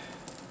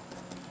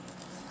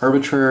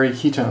arbitrary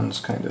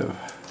ketones, kind of.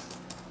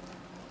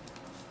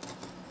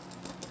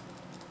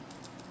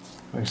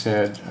 Like I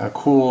said, a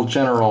cool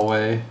general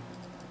way.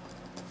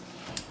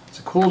 It's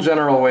a cool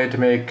general way to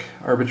make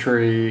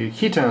arbitrary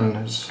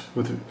ketones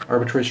with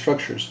arbitrary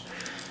structures.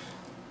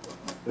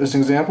 As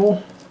an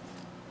example,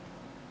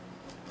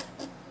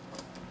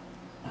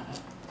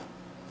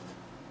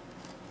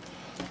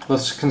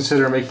 let's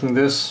consider making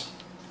this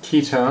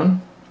ketone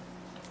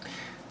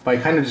by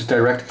kind of just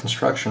direct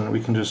construction. We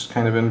can just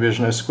kind of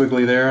envision a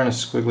squiggly there and a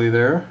squiggly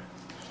there,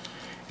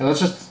 and let's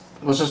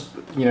just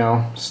you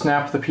know,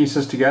 snap the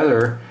pieces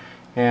together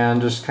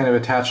and just kind of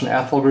attach an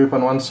ethyl group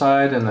on one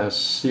side and the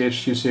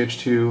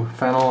CH2CH2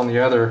 phenyl on the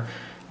other.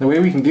 The way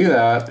we can do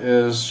that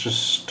is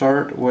just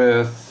start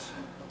with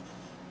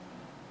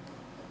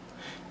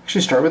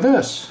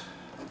this.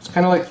 It's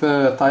kind of like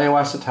the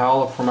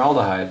thioacetal of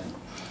formaldehyde.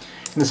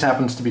 And this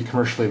happens to be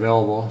commercially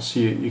available,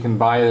 so you can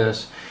buy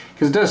this,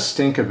 because it does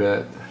stink a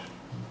bit.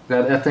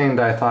 That ethane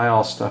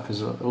dithiol stuff is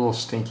a little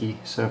stinky,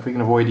 so if we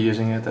can avoid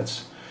using it,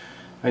 that's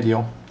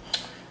ideal.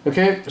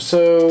 Okay,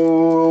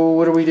 so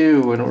what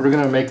do? We're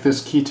going to make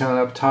this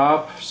ketone up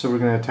top, so we're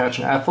going to attach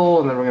an ethyl,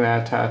 and then we're going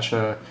to attach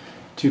a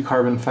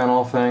 2-carbon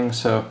phenyl thing,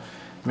 so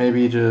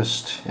maybe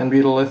just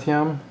N-butyl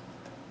lithium,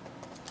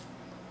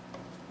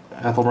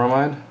 ethyl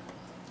bromide.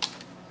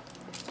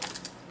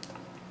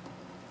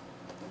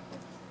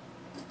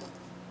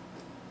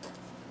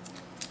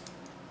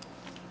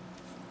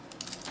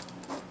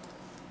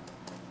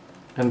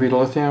 N-butyl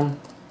lithium,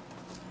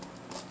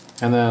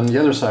 and then the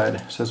other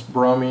side says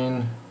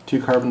bromine,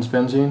 2 carbons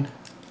benzene.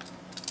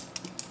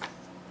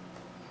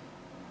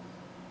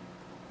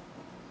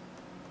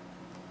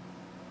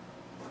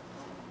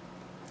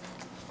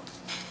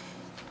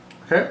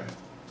 Okay.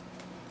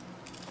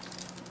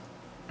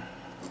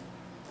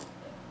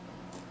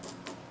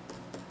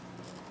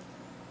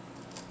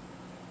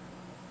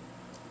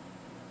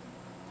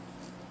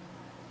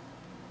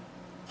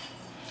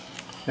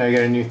 Now you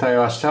get a new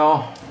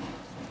thioacetal.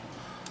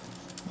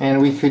 And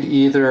we could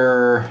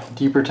either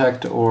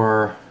deprotect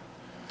or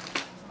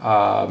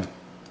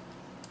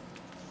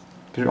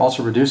You could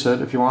also reduce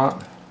it if you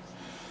want.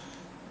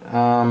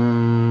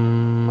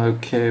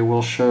 Okay,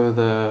 we'll show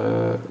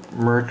the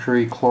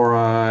mercury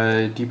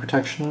chloride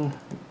deprotection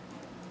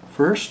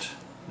first.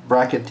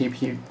 Bracket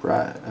DP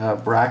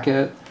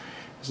bracket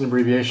is an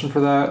abbreviation for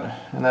that,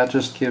 and that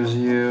just gives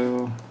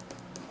you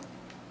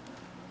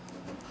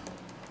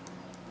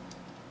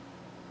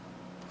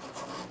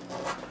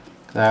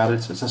that.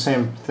 It's the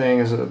same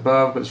thing as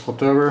above, but it's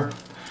flipped over.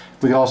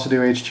 We can also do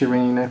H2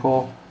 ringing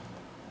nickel.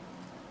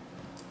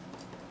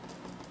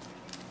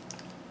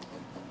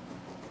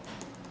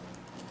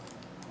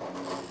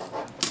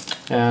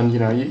 And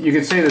you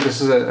could say that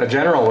this is a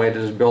general way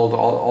to just build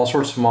all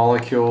sorts of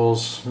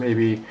molecules,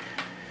 maybe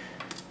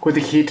with a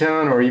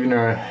ketone or even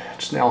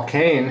just an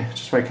alkane,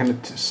 just by kind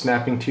of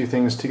snapping two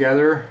things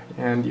together.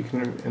 And you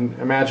can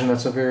imagine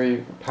that's a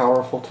very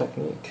powerful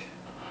technique.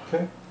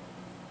 Okay.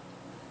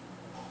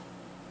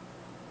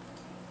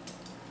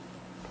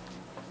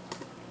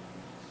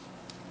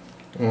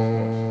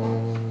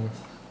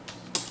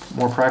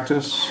 More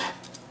practice.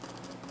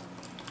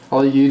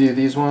 I'll let you do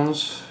these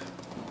ones.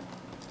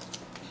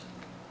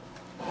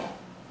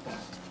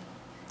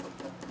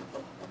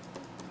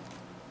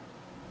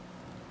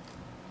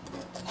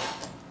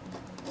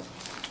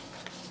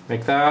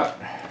 Make that.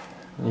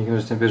 And you can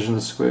just envision the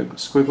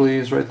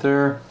squigglies right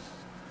there.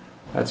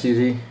 That's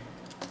easy.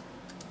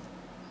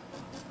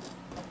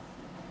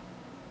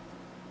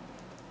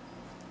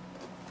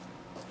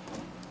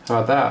 How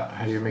about that?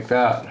 How do you make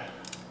that?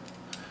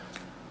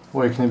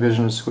 Well, you can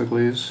envision the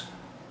squigglies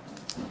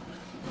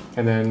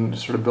and then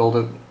sort of build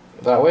it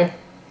that way.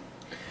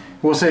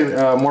 We'll say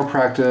more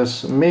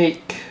practice.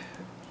 Make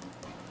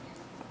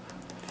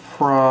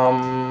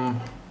from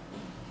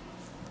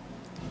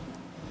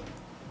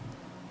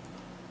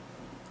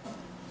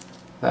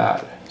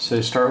that. So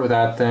you start with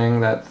that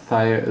thing, that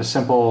a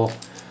simple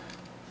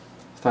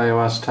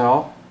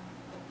thioacetal,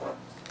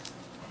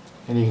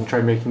 and you can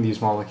try making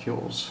these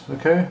molecules.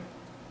 Okay?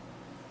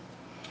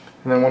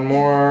 And then one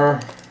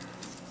more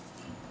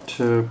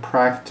to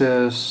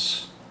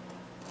practice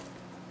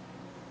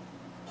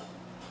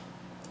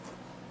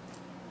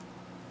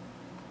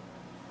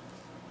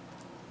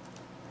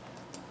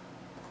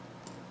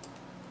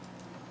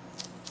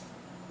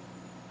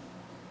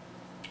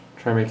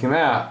try making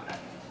that.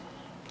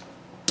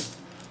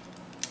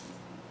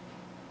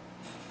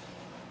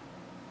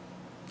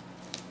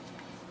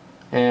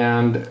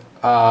 And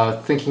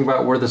thinking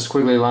about where the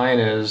squiggly line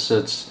is,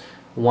 it's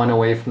one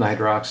away from the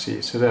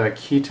hydroxy. So is that a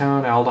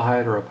ketone,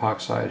 aldehyde, or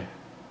epoxide?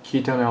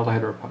 Ketone,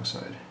 aldehyde, or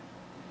epoxide?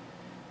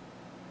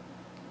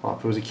 Well,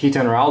 if it was a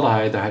ketone or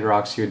aldehyde, the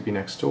hydroxy would be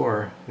next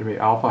door. It would be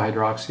alpha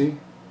hydroxy.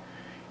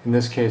 In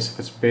this case, if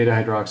it's beta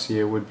hydroxy,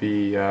 it would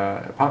be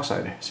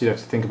epoxide. So you'd have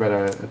to think about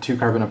a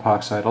 2-carbon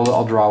epoxide.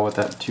 I'll draw what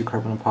that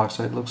 2-carbon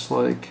epoxide looks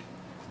like.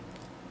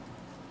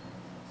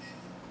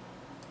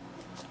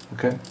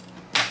 Okay.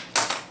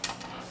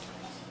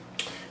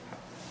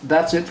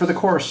 That's it for the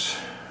course.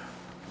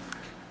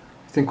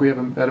 I think we have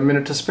about a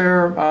minute to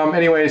spare.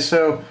 Anyway,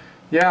 so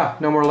yeah,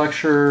 no more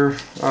lecture.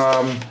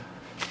 No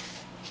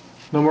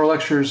more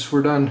lectures.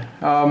 We're done.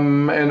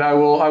 And I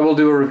will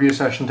do a review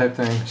session type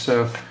thing.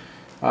 So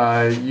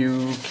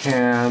you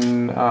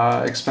can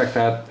expect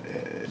that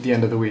at the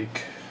end of the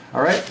week.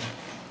 All right.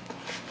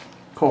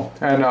 Cool.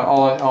 And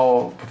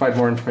I'll provide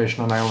more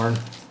information on iLearn.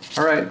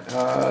 All right.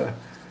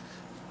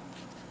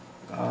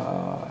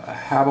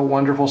 Have a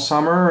wonderful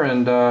summer,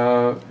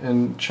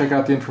 and check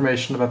out the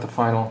information about the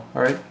final.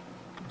 All right,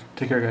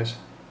 take care, guys.